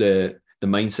 But the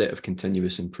mindset of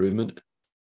continuous improvement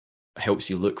helps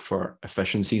you look for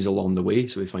efficiencies along the way.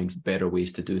 So we find better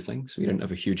ways to do things. We didn't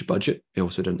have a huge budget. We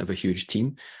also didn't have a huge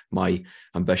team. My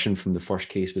ambition from the first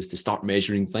case was to start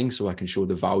measuring things so I can show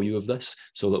the value of this,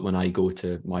 so that when I go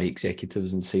to my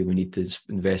executives and say we need to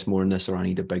invest more in this, or I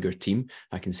need a bigger team,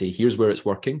 I can say, here's where it's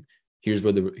working. Here's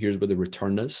where the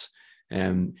return is.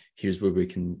 Here's where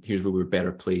we're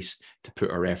better placed to put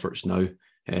our efforts now.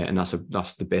 And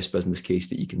that's the best business case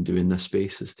that you can do in this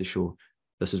space, is to show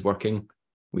this is working.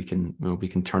 We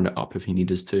can turn it up if you need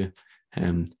us to.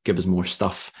 Give us more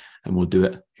stuff and we'll do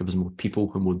it. Give us more people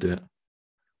and we'll do it.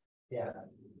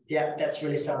 Yeah, that's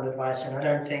really sound advice. And I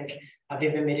don't think I've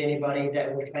ever met anybody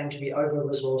that would claim to be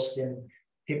over-resourced in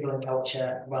people and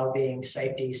culture, well-being,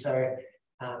 safety. So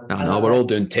I know we're all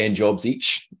doing 10 jobs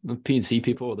each. P&C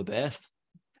people are the best.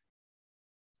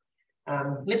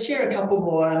 Let's share a couple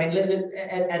more. I mean,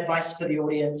 advice for the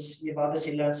audience. You've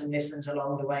obviously learned some lessons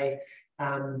along the way.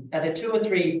 Are there 2 or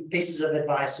 3 pieces of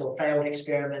advice or failed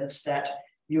experiments that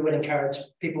you would encourage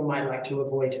people might like to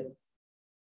avoid?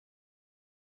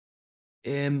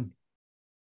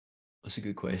 That's a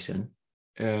good question.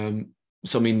 So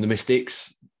I mean, the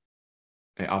mistakes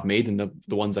I've made and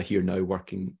the ones I hear now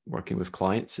working with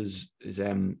clients is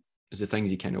the things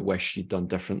you kind of wish you'd done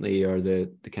differently, or the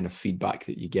kind of feedback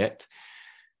that you get.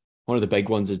 One of the big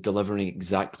ones is delivering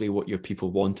exactly what your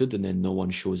people wanted and then no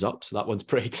one shows up. So that one's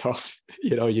pretty tough.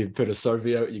 You put a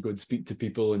survey out, you go and speak to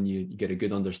people, and you get a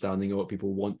good understanding of what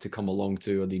people want to come along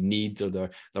to, or they need, or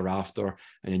they're after,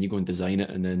 and then you go and design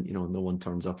it, and then no one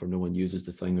turns up, or no one uses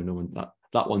the thing, or no one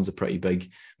that one's a pretty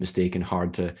big mistake and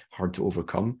hard to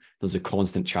overcome. There's a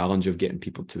constant challenge of getting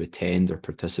people to attend or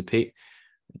participate,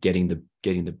 getting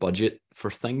the budget for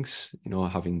things,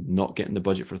 not getting the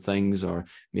budget for things, or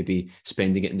maybe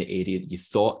spending it in the area that you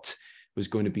thought was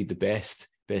going to be the best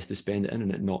to spend it in,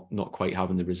 and it not quite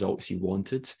having the results you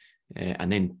wanted.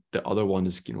 And then the other one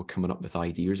is coming up with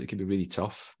ideas. It can be really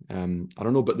tough. I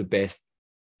don't know about the best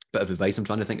bit of advice. I'm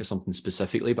trying to think of something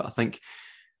specifically, but I think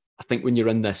when you're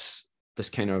in this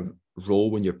kind of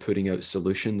role, when you're putting out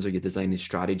solutions, or you're designing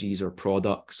strategies or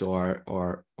products or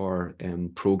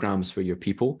programs for your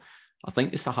people, I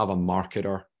think it's to have a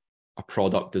marketer, a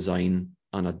product design,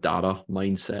 and a data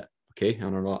mindset. Okay, and I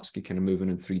know that's kind of moving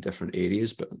in 3 different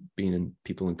areas, but being in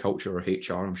people and culture, or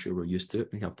HR, I'm sure we're used to it.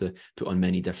 We have to put on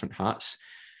many different hats.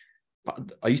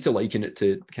 But I used to liken it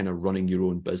to kind of running your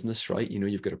own business, right?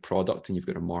 You've got a product and you've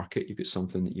got a market. You've got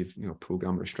something that you've a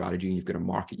program or a strategy, and you've got a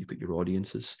market. You've got your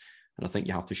audiences. And I think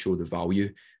you have to show the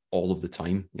value all of the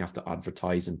time. You have to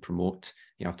advertise and promote.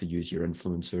 You have to use your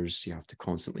influencers. You have to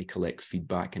constantly collect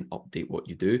feedback and update what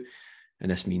you do.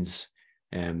 And this means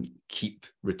keep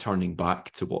returning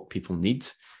back to what people need,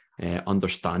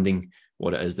 understanding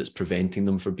what it is that's preventing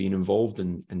them from being involved,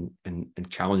 and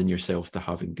challenging yourself to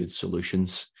having good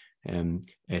solutions to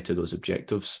those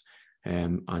objectives.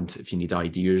 And if you need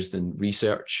ideas, then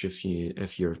research. If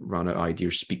you run out of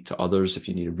ideas, speak to others. If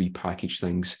you need to repackage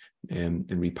things, and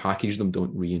repackage them,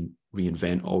 don't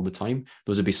reinvent all the time.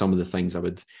 Those would be some of the things I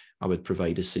would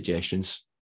provide as suggestions.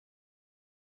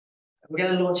 We're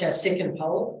going to launch our second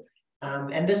poll,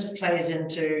 and this plays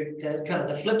into the kind of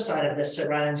the flip side of this. So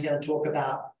Ryan's going to talk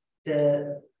about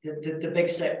the big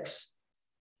 6.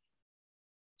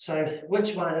 So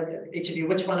which one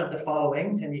of the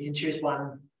following, and you can choose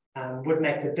one, would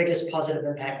make the biggest positive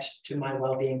impact to my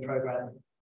wellbeing program?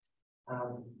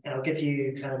 And I'll give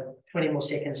you kind of 20 more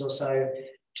seconds or so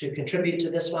to contribute to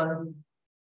this one.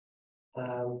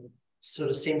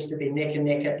 Sort of seems to be neck and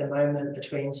neck at the moment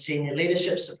between senior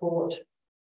leadership support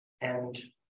and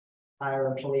higher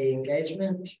employee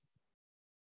engagement.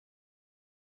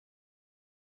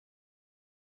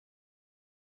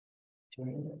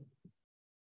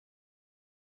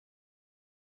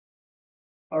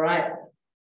 All right.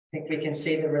 I think we can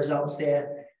see the results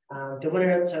there. The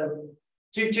winner, so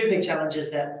two big challenges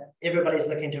that everybody's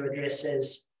looking to address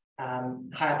is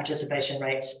higher participation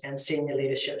rates and senior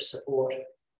leadership support.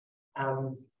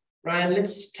 Ryan,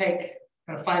 let's take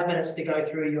kind of 5 minutes to go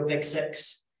through your big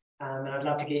 6. And I'd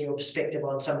love to get your perspective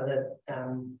on some of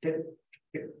the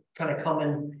kind of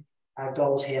common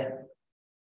goals here.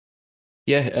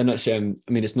 Yeah, and it's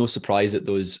it's no surprise that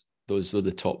those were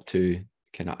the top 2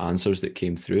 kind of answers that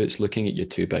came through. It's looking at your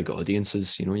two big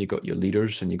audiences. You know, you got your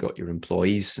leaders and you got your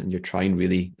employees, and you're trying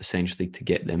really essentially to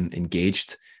get them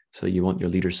engaged. So you want your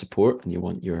leaders' support and you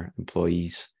want your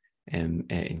employees'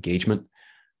 engagement.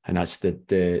 And that's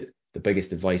the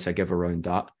biggest advice I give around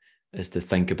that, is to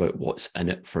think about what's in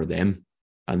it for them.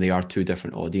 And they are two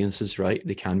different audiences, right?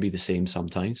 They can be the same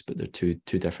sometimes, but they're two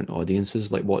different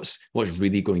audiences. Like what's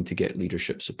really going to get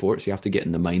leadership support? So you have to get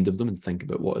in the mind of them and think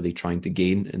about what are they trying to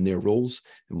gain in their roles,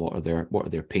 and what are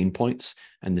their pain points.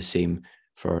 And the same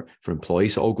for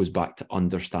employees. So it all goes back to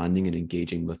understanding and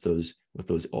engaging with those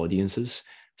audiences.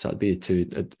 So that'd be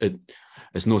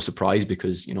it's no surprise,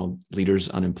 because, you know, leaders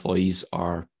and employees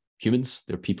are humans.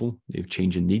 They're people. They have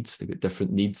changing needs. They've got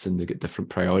different needs and they've got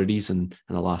different priorities. And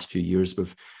in the last few years,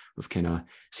 we've kind of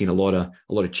seen a lot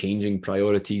of changing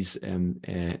priorities and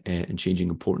changing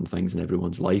important things in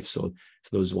everyone's life. So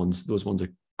those ones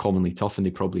are commonly tough, and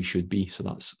they probably should be. So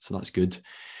that's good.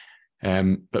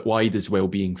 But why does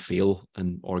well-being fail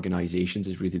in organizations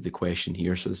is really the question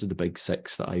here. So this is the big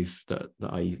 6 that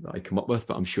I come up with,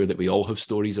 but I'm sure that we all have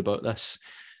stories about this.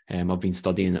 I've been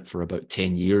studying it for about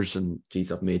 10 years, and geez,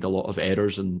 I've made a lot of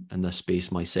errors in this space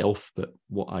myself. But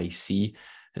what I see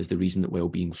is the reason that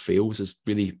well-being fails is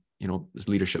really, you know, is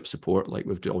leadership support. Like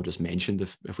we've all just mentioned,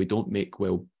 if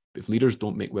leaders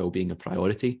don't make well-being a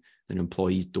priority, then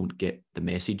employees don't get the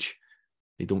message.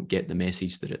 They don't get the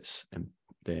message that it's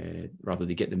rather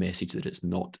they get the message that it's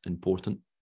not important.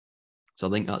 So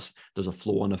I think there's a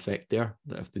flow-on effect there,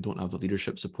 that if they don't have the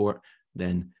leadership support,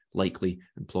 then likely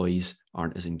employees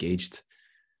aren't as engaged.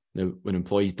 Now, when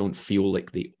employees don't feel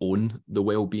like they own the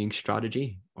well-being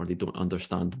strategy, or they don't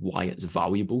understand why it's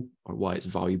valuable or why it's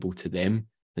valuable to them,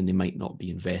 then they might not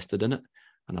be invested in it.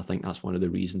 And I think that's one of the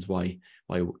reasons why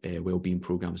well-being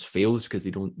programs fail, is because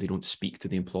they don't speak to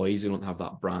the employees. They don't have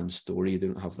that brand story. They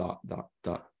don't have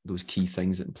those key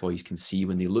things that employees can see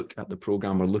when they look at the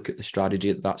program or look at the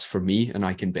strategy. That's for me, and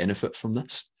I can benefit from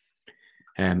this.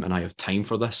 And I have time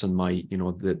for this, and my, you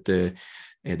know, the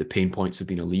pain points have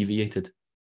been alleviated.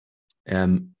 You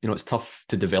know, it's tough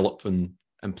to develop and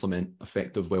implement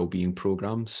effective well-being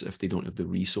programs if they don't have the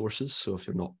resources. So if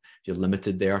you're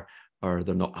limited there, or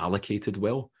they're not allocated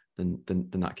well, then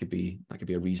that could be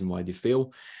a reason why they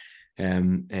fail.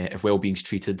 If well-being's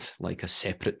treated like a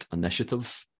separate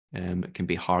initiative, it can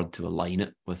be hard to align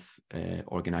it with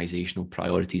organizational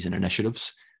priorities and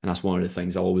initiatives. And that's one of the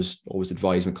things I always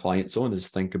advise my clients on, is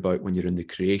think about when you're in the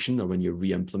creation or when you're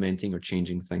re-implementing or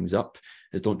changing things up,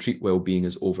 is don't treat well-being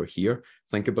as over here.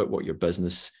 Think about what your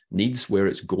business needs, where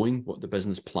it's going, what the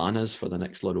business plan is for the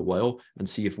next little while, and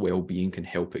see if well-being can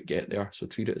help it get there. So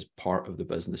treat it as part of the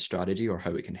business strategy, or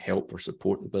how it can help or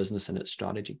support the business in its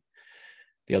strategy.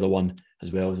 The other one,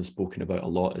 as well, as I've spoken about a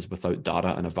lot, is without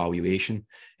data and evaluation,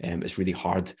 it's really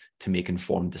hard to make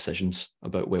informed decisions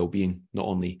about well-being, not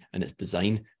only in its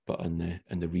design, but in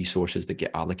the resources that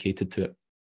get allocated to it.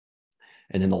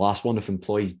 And then the last one, if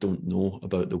employees don't know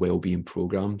about the well-being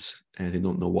programs, they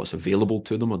don't know what's available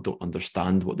to them, or don't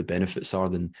understand what the benefits are,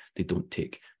 then they don't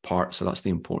take part. So that's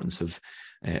the importance of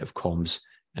comms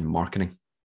and marketing.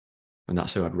 And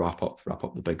that's how I'd wrap up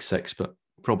the big 6. But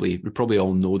we probably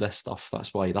all know this stuff.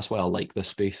 That's why I like this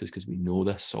space, is because we know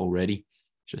this already.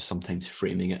 Just sometimes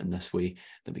framing it in this way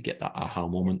that we get that aha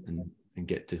moment and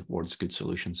get towards good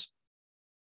solutions.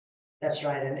 That's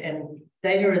right. And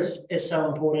data is so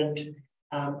important.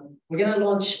 We're going to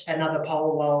launch another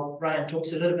poll while Ryan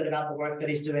talks a little bit about the work that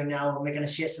he's doing now, and we're going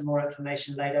to share some more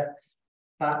information later.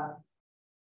 But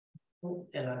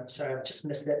sorry, I've just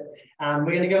missed it. We're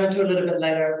going to go into a little bit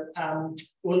later.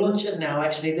 We'll launch it now,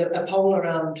 actually, a poll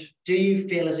around, do you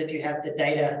feel as if you have the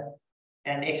data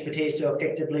and expertise to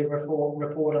effectively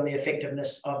report on the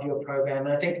effectiveness of your program?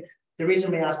 And I think the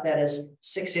reason we ask that is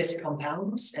success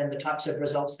compounds, and the types of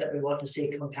results that we want to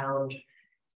see compound.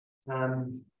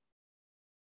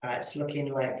 All right, it's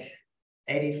looking like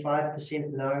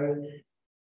 85% no.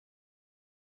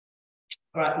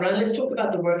 All right, Ryan, let's talk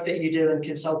about the work that you do in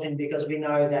consulting, because we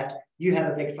know that you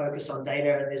have a big focus on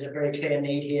data, and there's a very clear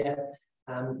need here.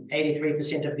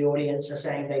 83% of the audience are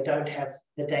saying they don't have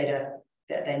the data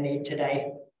that they need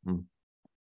today.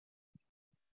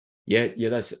 Yeah,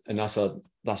 that's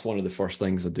one of the first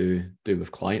things I do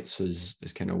with clients is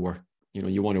kind of work. You know,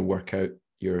 you want to work out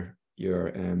your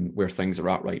where things are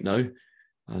at right now,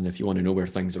 and if you want to know where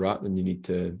things are at, then you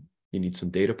need some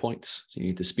data points. So you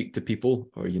need to speak to people,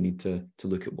 or you need to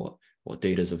look at what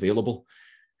data is available.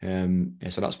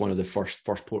 So that's one of the first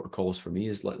protocols for me,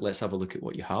 is let's have a look at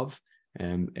what you have.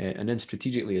 And then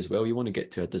strategically as well, you want to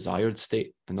get to a desired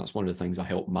state. And that's one of the things I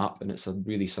help map. And it's a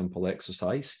really simple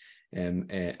exercise.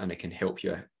 And it can help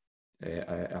you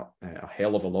a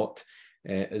hell of a lot,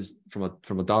 is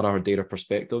from a data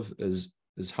perspective, is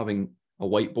having a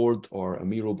whiteboard or a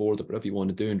Miro board or whatever you want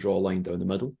to do and draw a line down the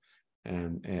middle.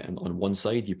 And on one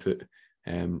side, you put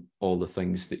all the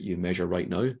things that you measure right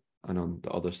now. And on the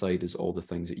other side is all the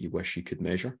things that you wish you could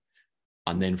measure.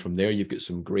 And then from there, you've got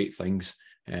some great things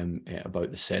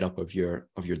about the setup of your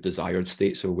desired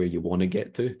state, so where you want to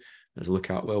get to. Let's look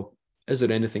at, well, is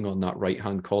there anything on that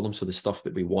right-hand column, so the stuff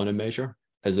that we want to measure,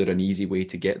 is there an easy way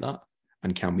to get that?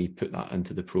 And can we put that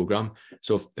into the program?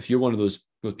 So if you're one of those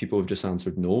people who've just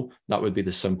answered no, that would be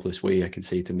the simplest way I could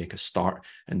say to make a start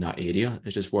in that area,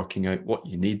 is just working out what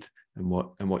you need and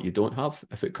what you don't have.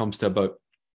 If it comes to about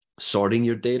sorting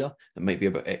your data, it might be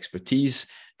about expertise,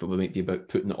 but it might be about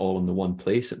putting it all in the one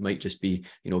place. It might just be,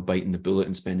 biting the bullet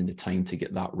and spending the time to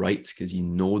get that right, because you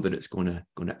know that it's going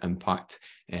to impact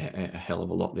a hell of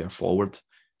a lot there forward.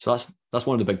 So that's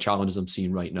one of the big challenges I'm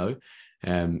seeing right now.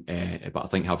 But I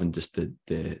think having just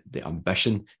the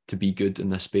ambition to be good in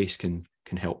this space can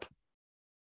help.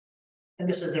 And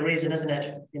this is the reason, isn't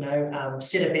it?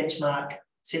 Set a benchmark,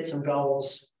 set some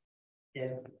goals. Yeah,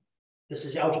 this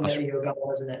is ultimately your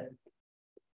goal, isn't it?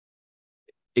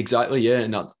 Exactly, yeah.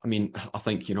 And I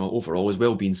think, overall, is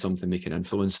well-being something we can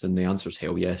influence? Then the answer is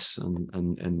hell yes.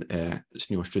 And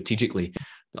strategically,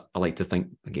 I like to think,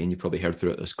 again, you probably heard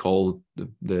throughout this call,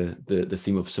 the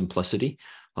theme of simplicity.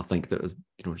 I think that,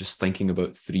 just thinking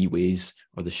about 3 ways,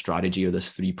 or the strategy, or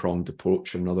this 3-pronged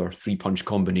approach, or another 3-punch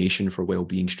combination for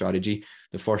well-being strategy.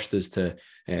 The first is to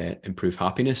improve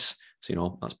happiness.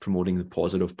 So, that's promoting the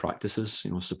positive practices,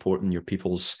 supporting your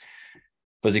people's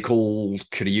physical,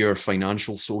 career,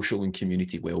 financial, social, and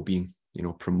community well-being,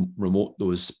 promote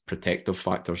those protective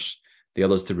factors. The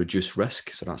other is to reduce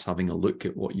risk. So that's having a look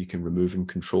at what you can remove and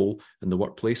control in the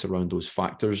workplace around those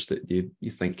factors that you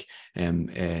think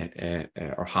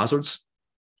are hazards.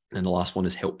 And the last one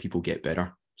is help people get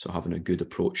better. So having a good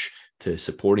approach to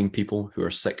supporting people who are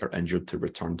sick or injured to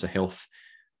return to health.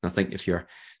 And I think if you're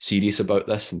serious about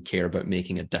this and care about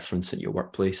making a difference in your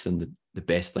workplace, then the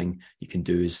best thing you can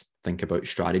do is think about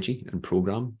strategy and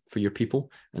program for your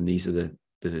people. And these are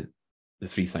the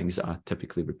 3 things that I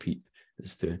typically repeat,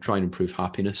 is to try and improve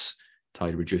happiness,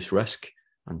 try to reduce risk,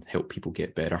 and help people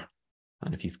get better.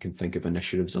 And if you can think of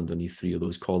initiatives underneath 3 of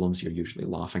those columns, you're usually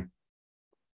laughing.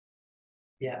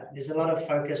 Yeah, there's a lot of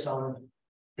focus on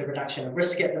the reduction of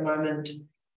risk at the moment.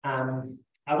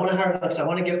 I want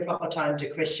to give proper time to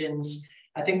questions.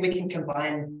 I think we can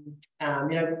combine,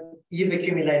 you've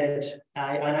accumulated,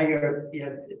 I know you're,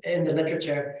 in the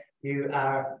literature, you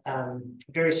are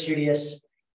very studious.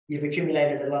 You've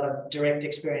accumulated a lot of direct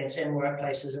experience in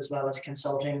workplaces as well as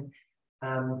consulting.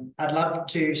 I'd love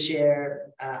to share,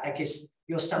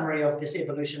 your summary of this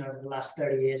evolution over the last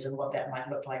 30 years and what that might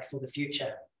look like for the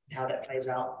future, how that plays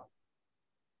out.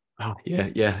 Oh,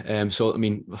 yeah.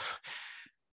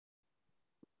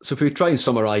 So if we try and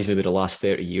summarize maybe the last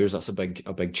 30 years, that's a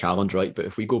big challenge, right? But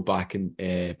if we go back in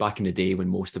the day when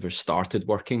most of us started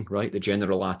working, right, the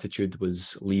general attitude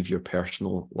was leave your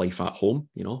personal life at home.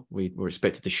 We were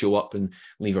expected to show up and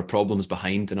leave our problems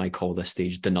behind. And I call this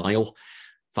stage denial.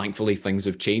 Thankfully, things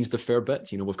have changed a fair bit.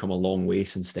 We've come a long way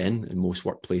since then, and most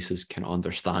workplaces can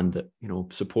understand that,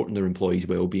 supporting their employees'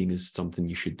 well-being is something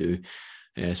you should do.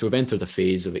 So we've entered a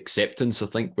phase of acceptance, I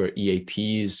think, where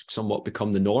EAP has somewhat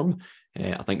become the norm.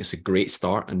 I think it's a great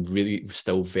start and really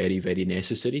still very, very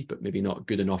necessary, but maybe not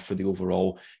good enough for the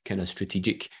overall kind of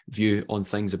strategic view on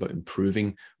things about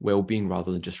improving well-being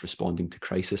rather than just responding to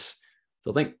crisis.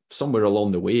 So I think somewhere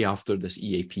along the way after this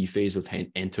EAP phase, we've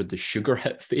entered the sugar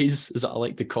hit phase, as I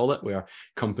like to call it, where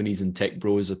companies and tech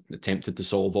bros attempted to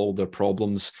solve all their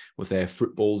problems with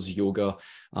fruit bowls, yoga,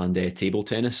 and table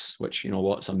tennis, which,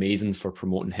 it's amazing for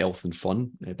promoting health and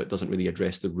fun, but doesn't really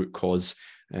address the root cause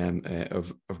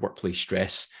of workplace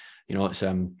stress. It's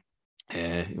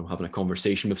having a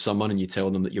conversation with someone and you tell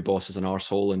them that your boss is an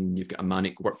arsehole and you've got a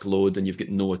manic workload and you've got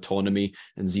no autonomy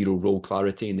and zero role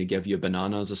clarity, and they give you a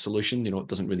banana as a solution. It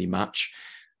doesn't really match.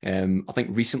 I think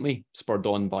recently, spurred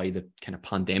on by the kind of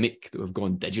pandemic, that we've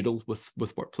gone digital with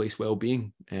workplace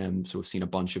well-being. So we've seen a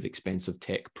bunch of expensive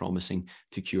tech promising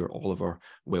to cure all of our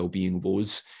well-being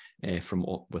woes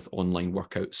with online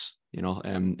workouts.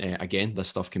 Again, this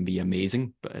stuff can be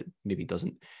amazing, but it maybe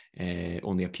doesn't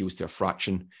only appeals to a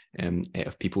fraction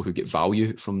of people who get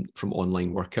value from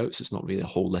online workouts. It's not really a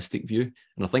holistic view.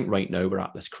 And I think right now we're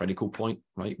at this critical point,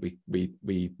 right?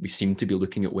 We seem to be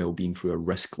looking at well-being through a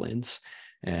risk lens.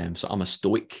 So I'm a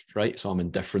stoic, right? So I'm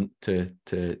indifferent to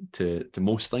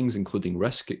most things, including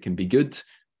risk. It can be good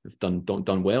if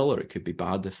done well, or it could be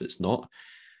bad if it's not.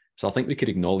 So I think we could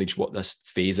acknowledge what this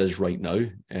phase is right now,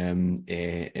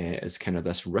 is kind of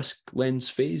this risk lens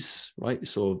phase, right?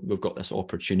 So we've got this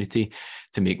opportunity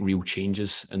to make real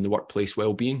changes in the workplace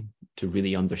well-being, to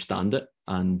really understand it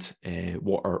and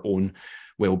what our own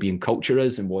well-being culture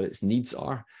is and what its needs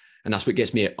are. And that's what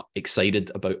gets me excited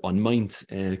about Unmind,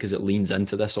 because it leans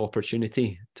into this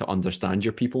opportunity to understand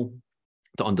your people,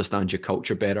 to understand your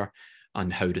culture better,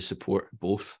 and how to support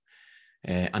both.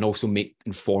 And also make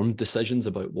informed decisions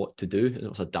about what to do.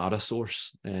 It's a data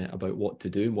source about what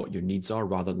to do and what your needs are,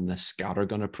 rather than this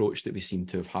scattergun approach that we seem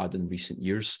to have had in recent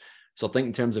years. So I think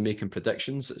in terms of making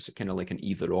predictions, it's kind of like an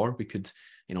either or. We could,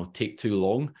 take too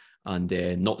long and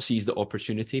not seize the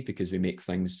opportunity because we make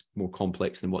things more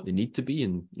complex than what they need to be,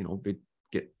 and we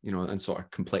get in sort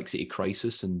of complexity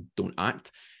crisis and don't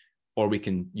act. Or we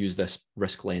can use this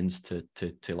risk lens to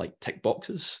like tick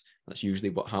boxes. That's usually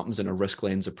what happens in a risk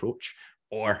lens approach.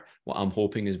 Or what I'm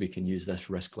hoping is we can use this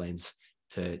risk lens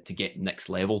to get next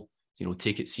level,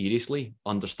 take it seriously,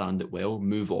 understand it well,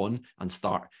 move on, and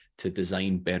start to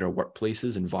design better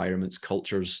workplaces, environments,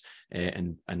 cultures,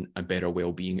 and better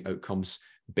well-being outcomes,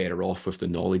 better off with the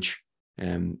knowledge.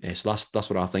 So that's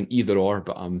what I think, either or.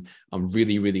 But I'm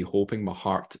really, really hoping, my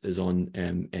heart is on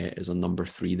number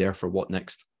 3 there for what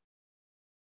next.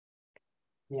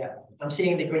 Yeah, I'm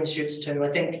seeing the green shoots too. I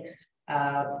think,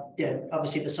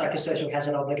 obviously the psychosocial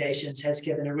hazard obligations has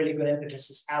given a really good impetus.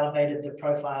 It's elevated the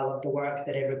profile of the work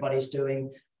that everybody's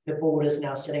doing. The board is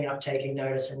now sitting up, taking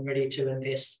notice and ready to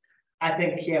invest. I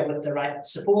think, with the right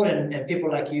support and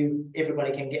people like you,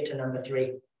 everybody can get to number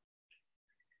 3.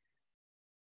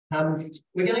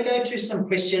 We're going to go to some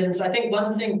questions. I think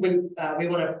one thing we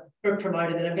want to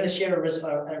promote, and then I'm going to share a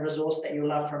resource that you'll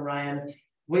love from Ryan.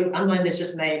 Unmind has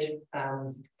just made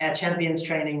our Champions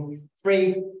training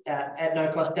free, at no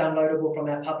cost, downloadable from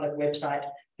our public website.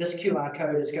 This QR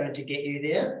code is going to get you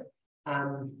there.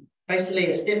 Basically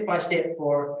a step-by-step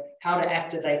for how to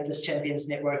activate this Champions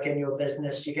network in your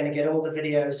business. You're going to get all the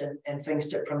videos and things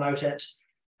to promote it.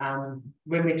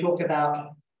 When we talk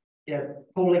about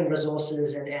pooling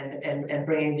resources and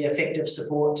bringing the effective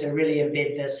support to really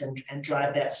embed this and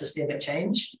drive that systemic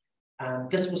change,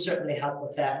 this will certainly help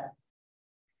with that.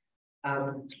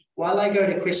 While I go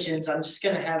to questions, I'm just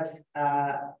going to have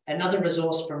another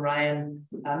resource from Ryan.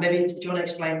 Maybe do you want to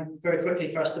explain very quickly,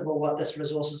 first of all, what this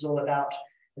resource is all about?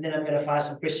 And then I'm going to fire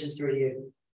some questions through to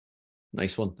you.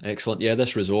 Nice one. Excellent. Yeah,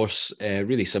 this resource,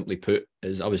 really simply put,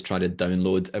 is I was trying to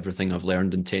download everything I've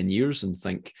learned in 10 years and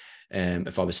think,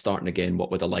 if I was starting again,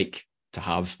 what would I like to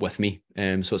have with me?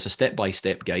 So it's a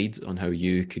step-by-step guide on how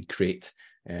you could create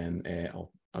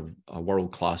a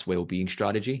world-class well-being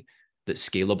strategy that's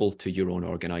scalable to your own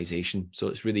organization. So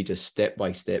it's really just step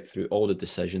by step through all the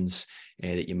decisions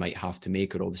that you might have to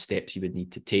make, or all the steps you would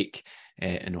need to take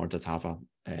in order to have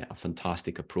a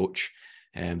fantastic approach.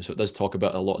 So it does talk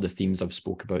about a lot of the themes I've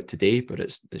spoke about today, but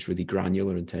it's really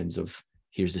granular in terms of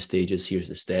here's the stages, here's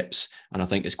the steps. And I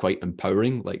think it's quite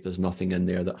empowering. Like there's nothing in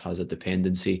there that has a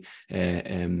dependency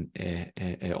on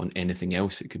anything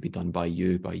else. It could be done by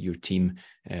you, by your team,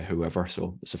 whoever.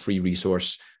 So it's a free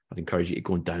resource. I'd encourage you to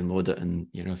go and download it. And,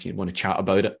 if you want to chat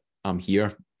about it, I'm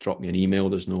here. Drop me an email.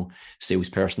 There's no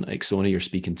salesperson at Exsona. You're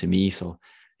speaking to me. So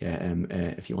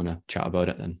if you want to chat about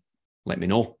it, then let me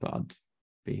know. But I'd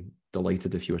be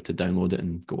delighted if you were to download it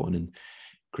and go on and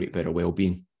create better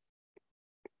well-being.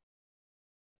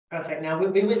 Perfect. Now,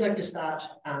 we always like to start,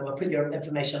 I'll put your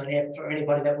information on here for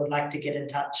anybody that would like to get in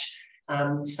touch.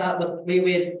 Start with,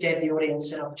 we gave the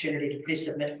audience an opportunity to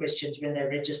pre-submit questions when they're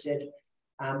registered.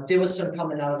 There was some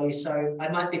commonality, so I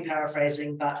might be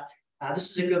paraphrasing, but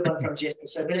this is a good one from Jessica.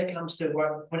 So when it comes to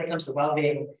work, when it comes to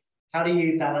well-being, how do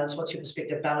you balance, what's your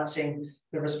perspective, balancing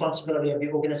the responsibility of the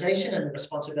organization and the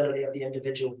responsibility of the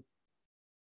individual?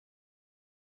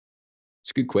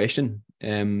 It's a good question.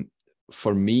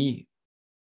 For me,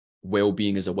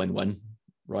 well-being is a win-win,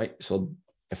 right? So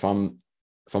if I'm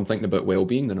thinking about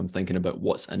well-being, then I'm thinking about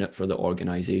what's in it for the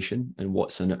organization and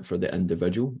what's in it for the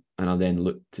individual. And I then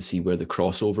look to see where the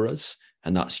crossover is.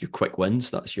 And that's your quick wins.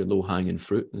 That's your low-hanging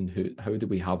fruit. And how do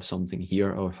we have something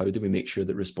here? Or how do we make sure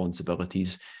that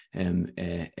responsibilities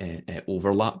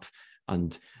overlap?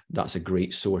 And that's a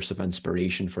great source of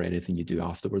inspiration for anything you do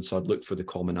afterwards. So I'd look for the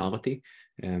commonality.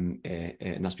 And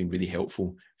that's been really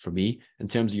helpful for me. In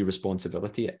terms of your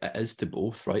responsibility, it is to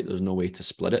both, right? There's no way to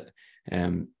split it.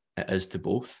 It is to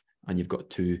both, and you've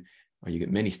got you get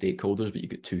many stakeholders, but you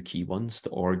get 2 key ones: the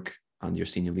org and your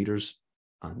senior leaders,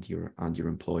 and your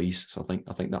employees. So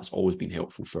I think that's always been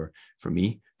helpful for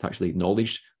me to actually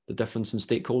acknowledge the difference in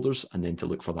stakeholders and then to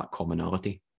look for that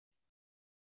commonality.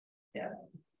 Yeah,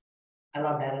 I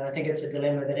love that. And I think it's a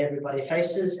dilemma that everybody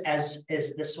faces, as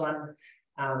is this one.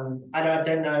 I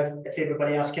don't know if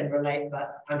everybody else can relate,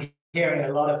 but I'm hearing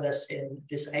a lot of this in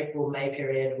this April-May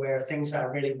period where things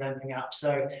are really ramping up.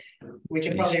 So we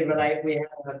can probably relate.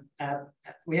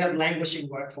 We have languishing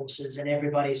workforces, and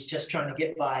everybody's just trying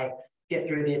to get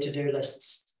through their to-do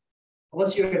lists.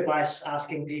 What's your advice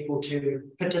asking people to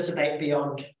participate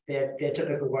beyond their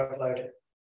typical workload?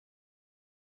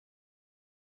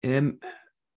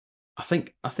 I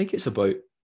think it's about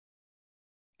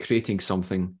creating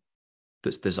something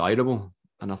that's desirable,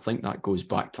 and I think that goes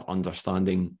back to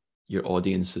understanding your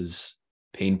audience's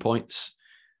pain points,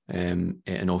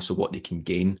 and also what they can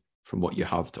gain from what you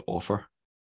have to offer.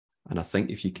 And I think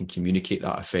if you can communicate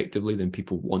that effectively, then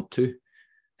people want to.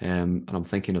 And I'm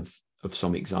thinking of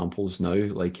some examples now,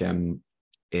 like so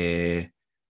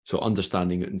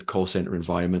understanding it in the call center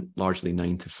environment, largely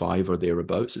 9 to 5 or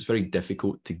thereabouts, it's very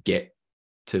difficult to get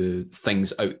to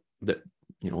things out that,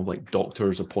 like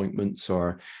doctor's appointments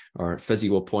or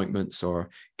physio appointments or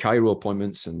chiro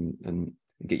appointments and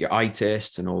get your eye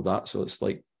tests and all that. So it's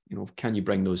like, can you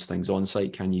bring those things on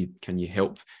site? Can you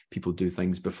help people do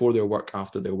things before their work,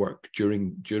 after their work,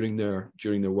 during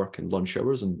their work and lunch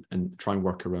hours, and try and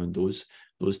work around those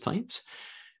times.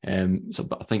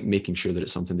 But I think making sure that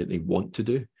it's something that they want to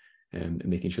do, and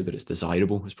making sure that it's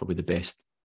desirable is probably the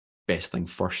best thing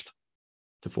first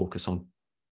to focus on.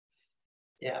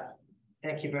 Yeah,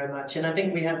 thank you very much. And I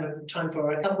think we have time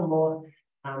for a couple more.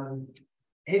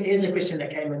 Here's a question that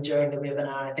came in during the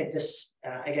webinar. I think this,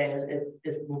 again,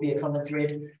 will be a common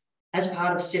thread. As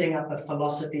part of setting up a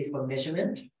philosophy for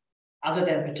measurement, other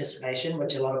than participation,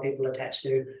 which a lot of people attach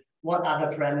to, what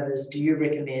other parameters do you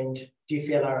recommend, do you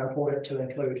feel are important to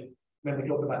include when we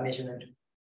talk about measurement?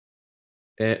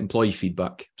 Employee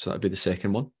feedback. So that'd be the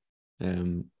second one.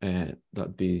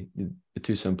 That'd be the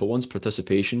two simple ones.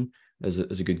 Participation is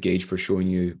a good gauge for showing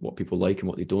you what people like and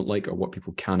what they don't like, or what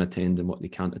people can attend and what they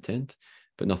can't attend.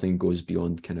 But nothing goes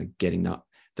beyond kind of getting that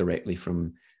directly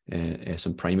from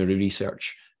some primary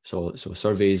research. So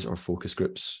surveys or focus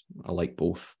groups, I like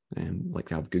both. Like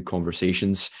to have good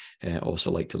conversations.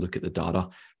 Also like to look at the data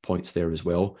points there as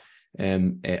well.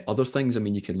 Other things, I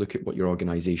mean, you can look at what your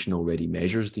organization already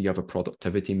measures. Do you have a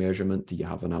productivity measurement? Do you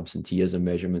have an absenteeism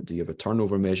measurement? Do you have a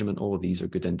turnover measurement? All of these are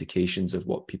good indications of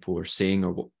what people are saying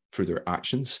or what through their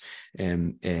actions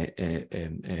in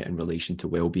relation to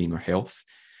well-being or health.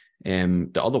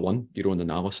 The other one, your own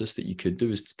analysis that you could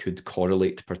do could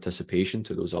correlate participation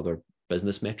to those other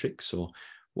business metrics. So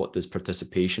what does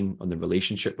participation on the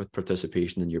relationship with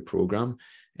participation in your program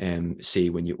say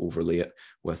when you overlay it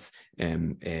with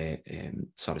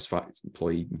satisfied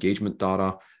employee engagement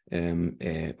data,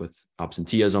 with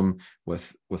absenteeism,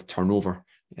 with turnover.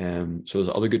 So those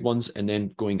are other good ones. And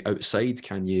then going outside,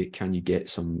 can you get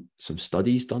some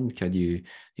studies done? Can you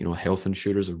health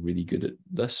insurers are really good at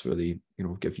this, where they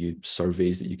give you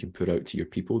surveys that you can put out to your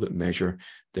people that measure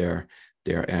their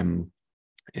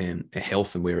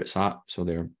health and where it's at. So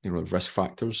they're risk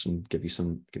factors, and give you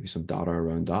some data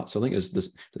around that. So I think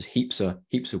there's heaps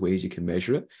of ways you can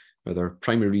measure it, whether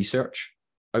primary research,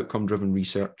 outcome driven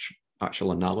research,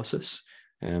 actual analysis,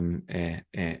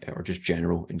 or just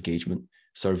general engagement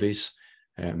surveys.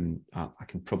 I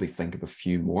can probably think of a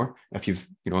few more.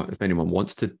 If anyone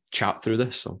wants to chat through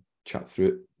this, I'll chat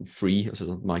through it free. This is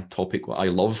my topic, what I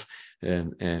love,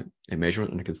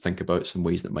 measurement, and I could think about some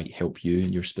ways that might help you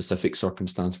in your specific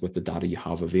circumstance with the data you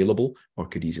have available or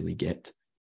could easily get.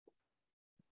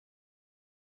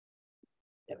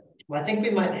 Well, I think we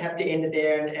might have to end it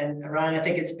there. And Ryan, I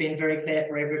think it's been very clear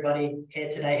for everybody here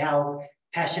today how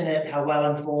passionate, how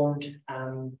well informed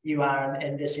you are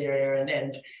in this area,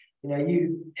 and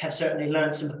you have certainly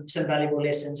learned some valuable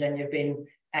lessons, and you've been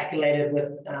accoladed with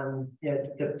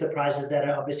the prizes that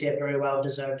are obviously very well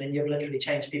deserved, and you've literally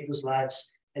changed people's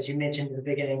lives, as you mentioned at the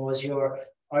beginning, was your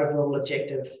overall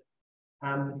objective.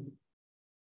 I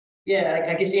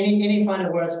guess any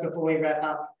final words before we wrap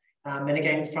up? And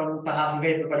again, from behalf of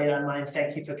everybody at Unmind,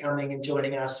 thank you for coming and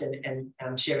joining us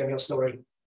and sharing your story.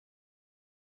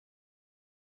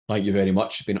 Thank you very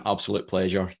much. It's been an absolute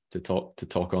pleasure to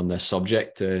talk on this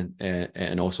subject,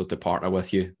 and also to partner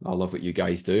with you. I love what you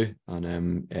guys do,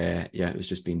 and it was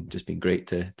just been great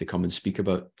to come and speak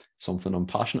about something I'm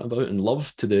passionate about and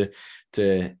love to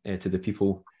the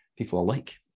people I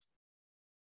like.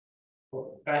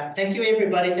 All right. Thank you,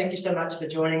 everybody. Thank you so much for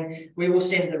joining. We will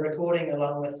send the recording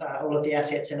along with all of the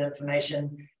assets and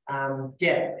information. Have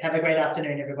a great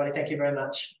afternoon, everybody. Thank you very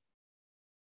much.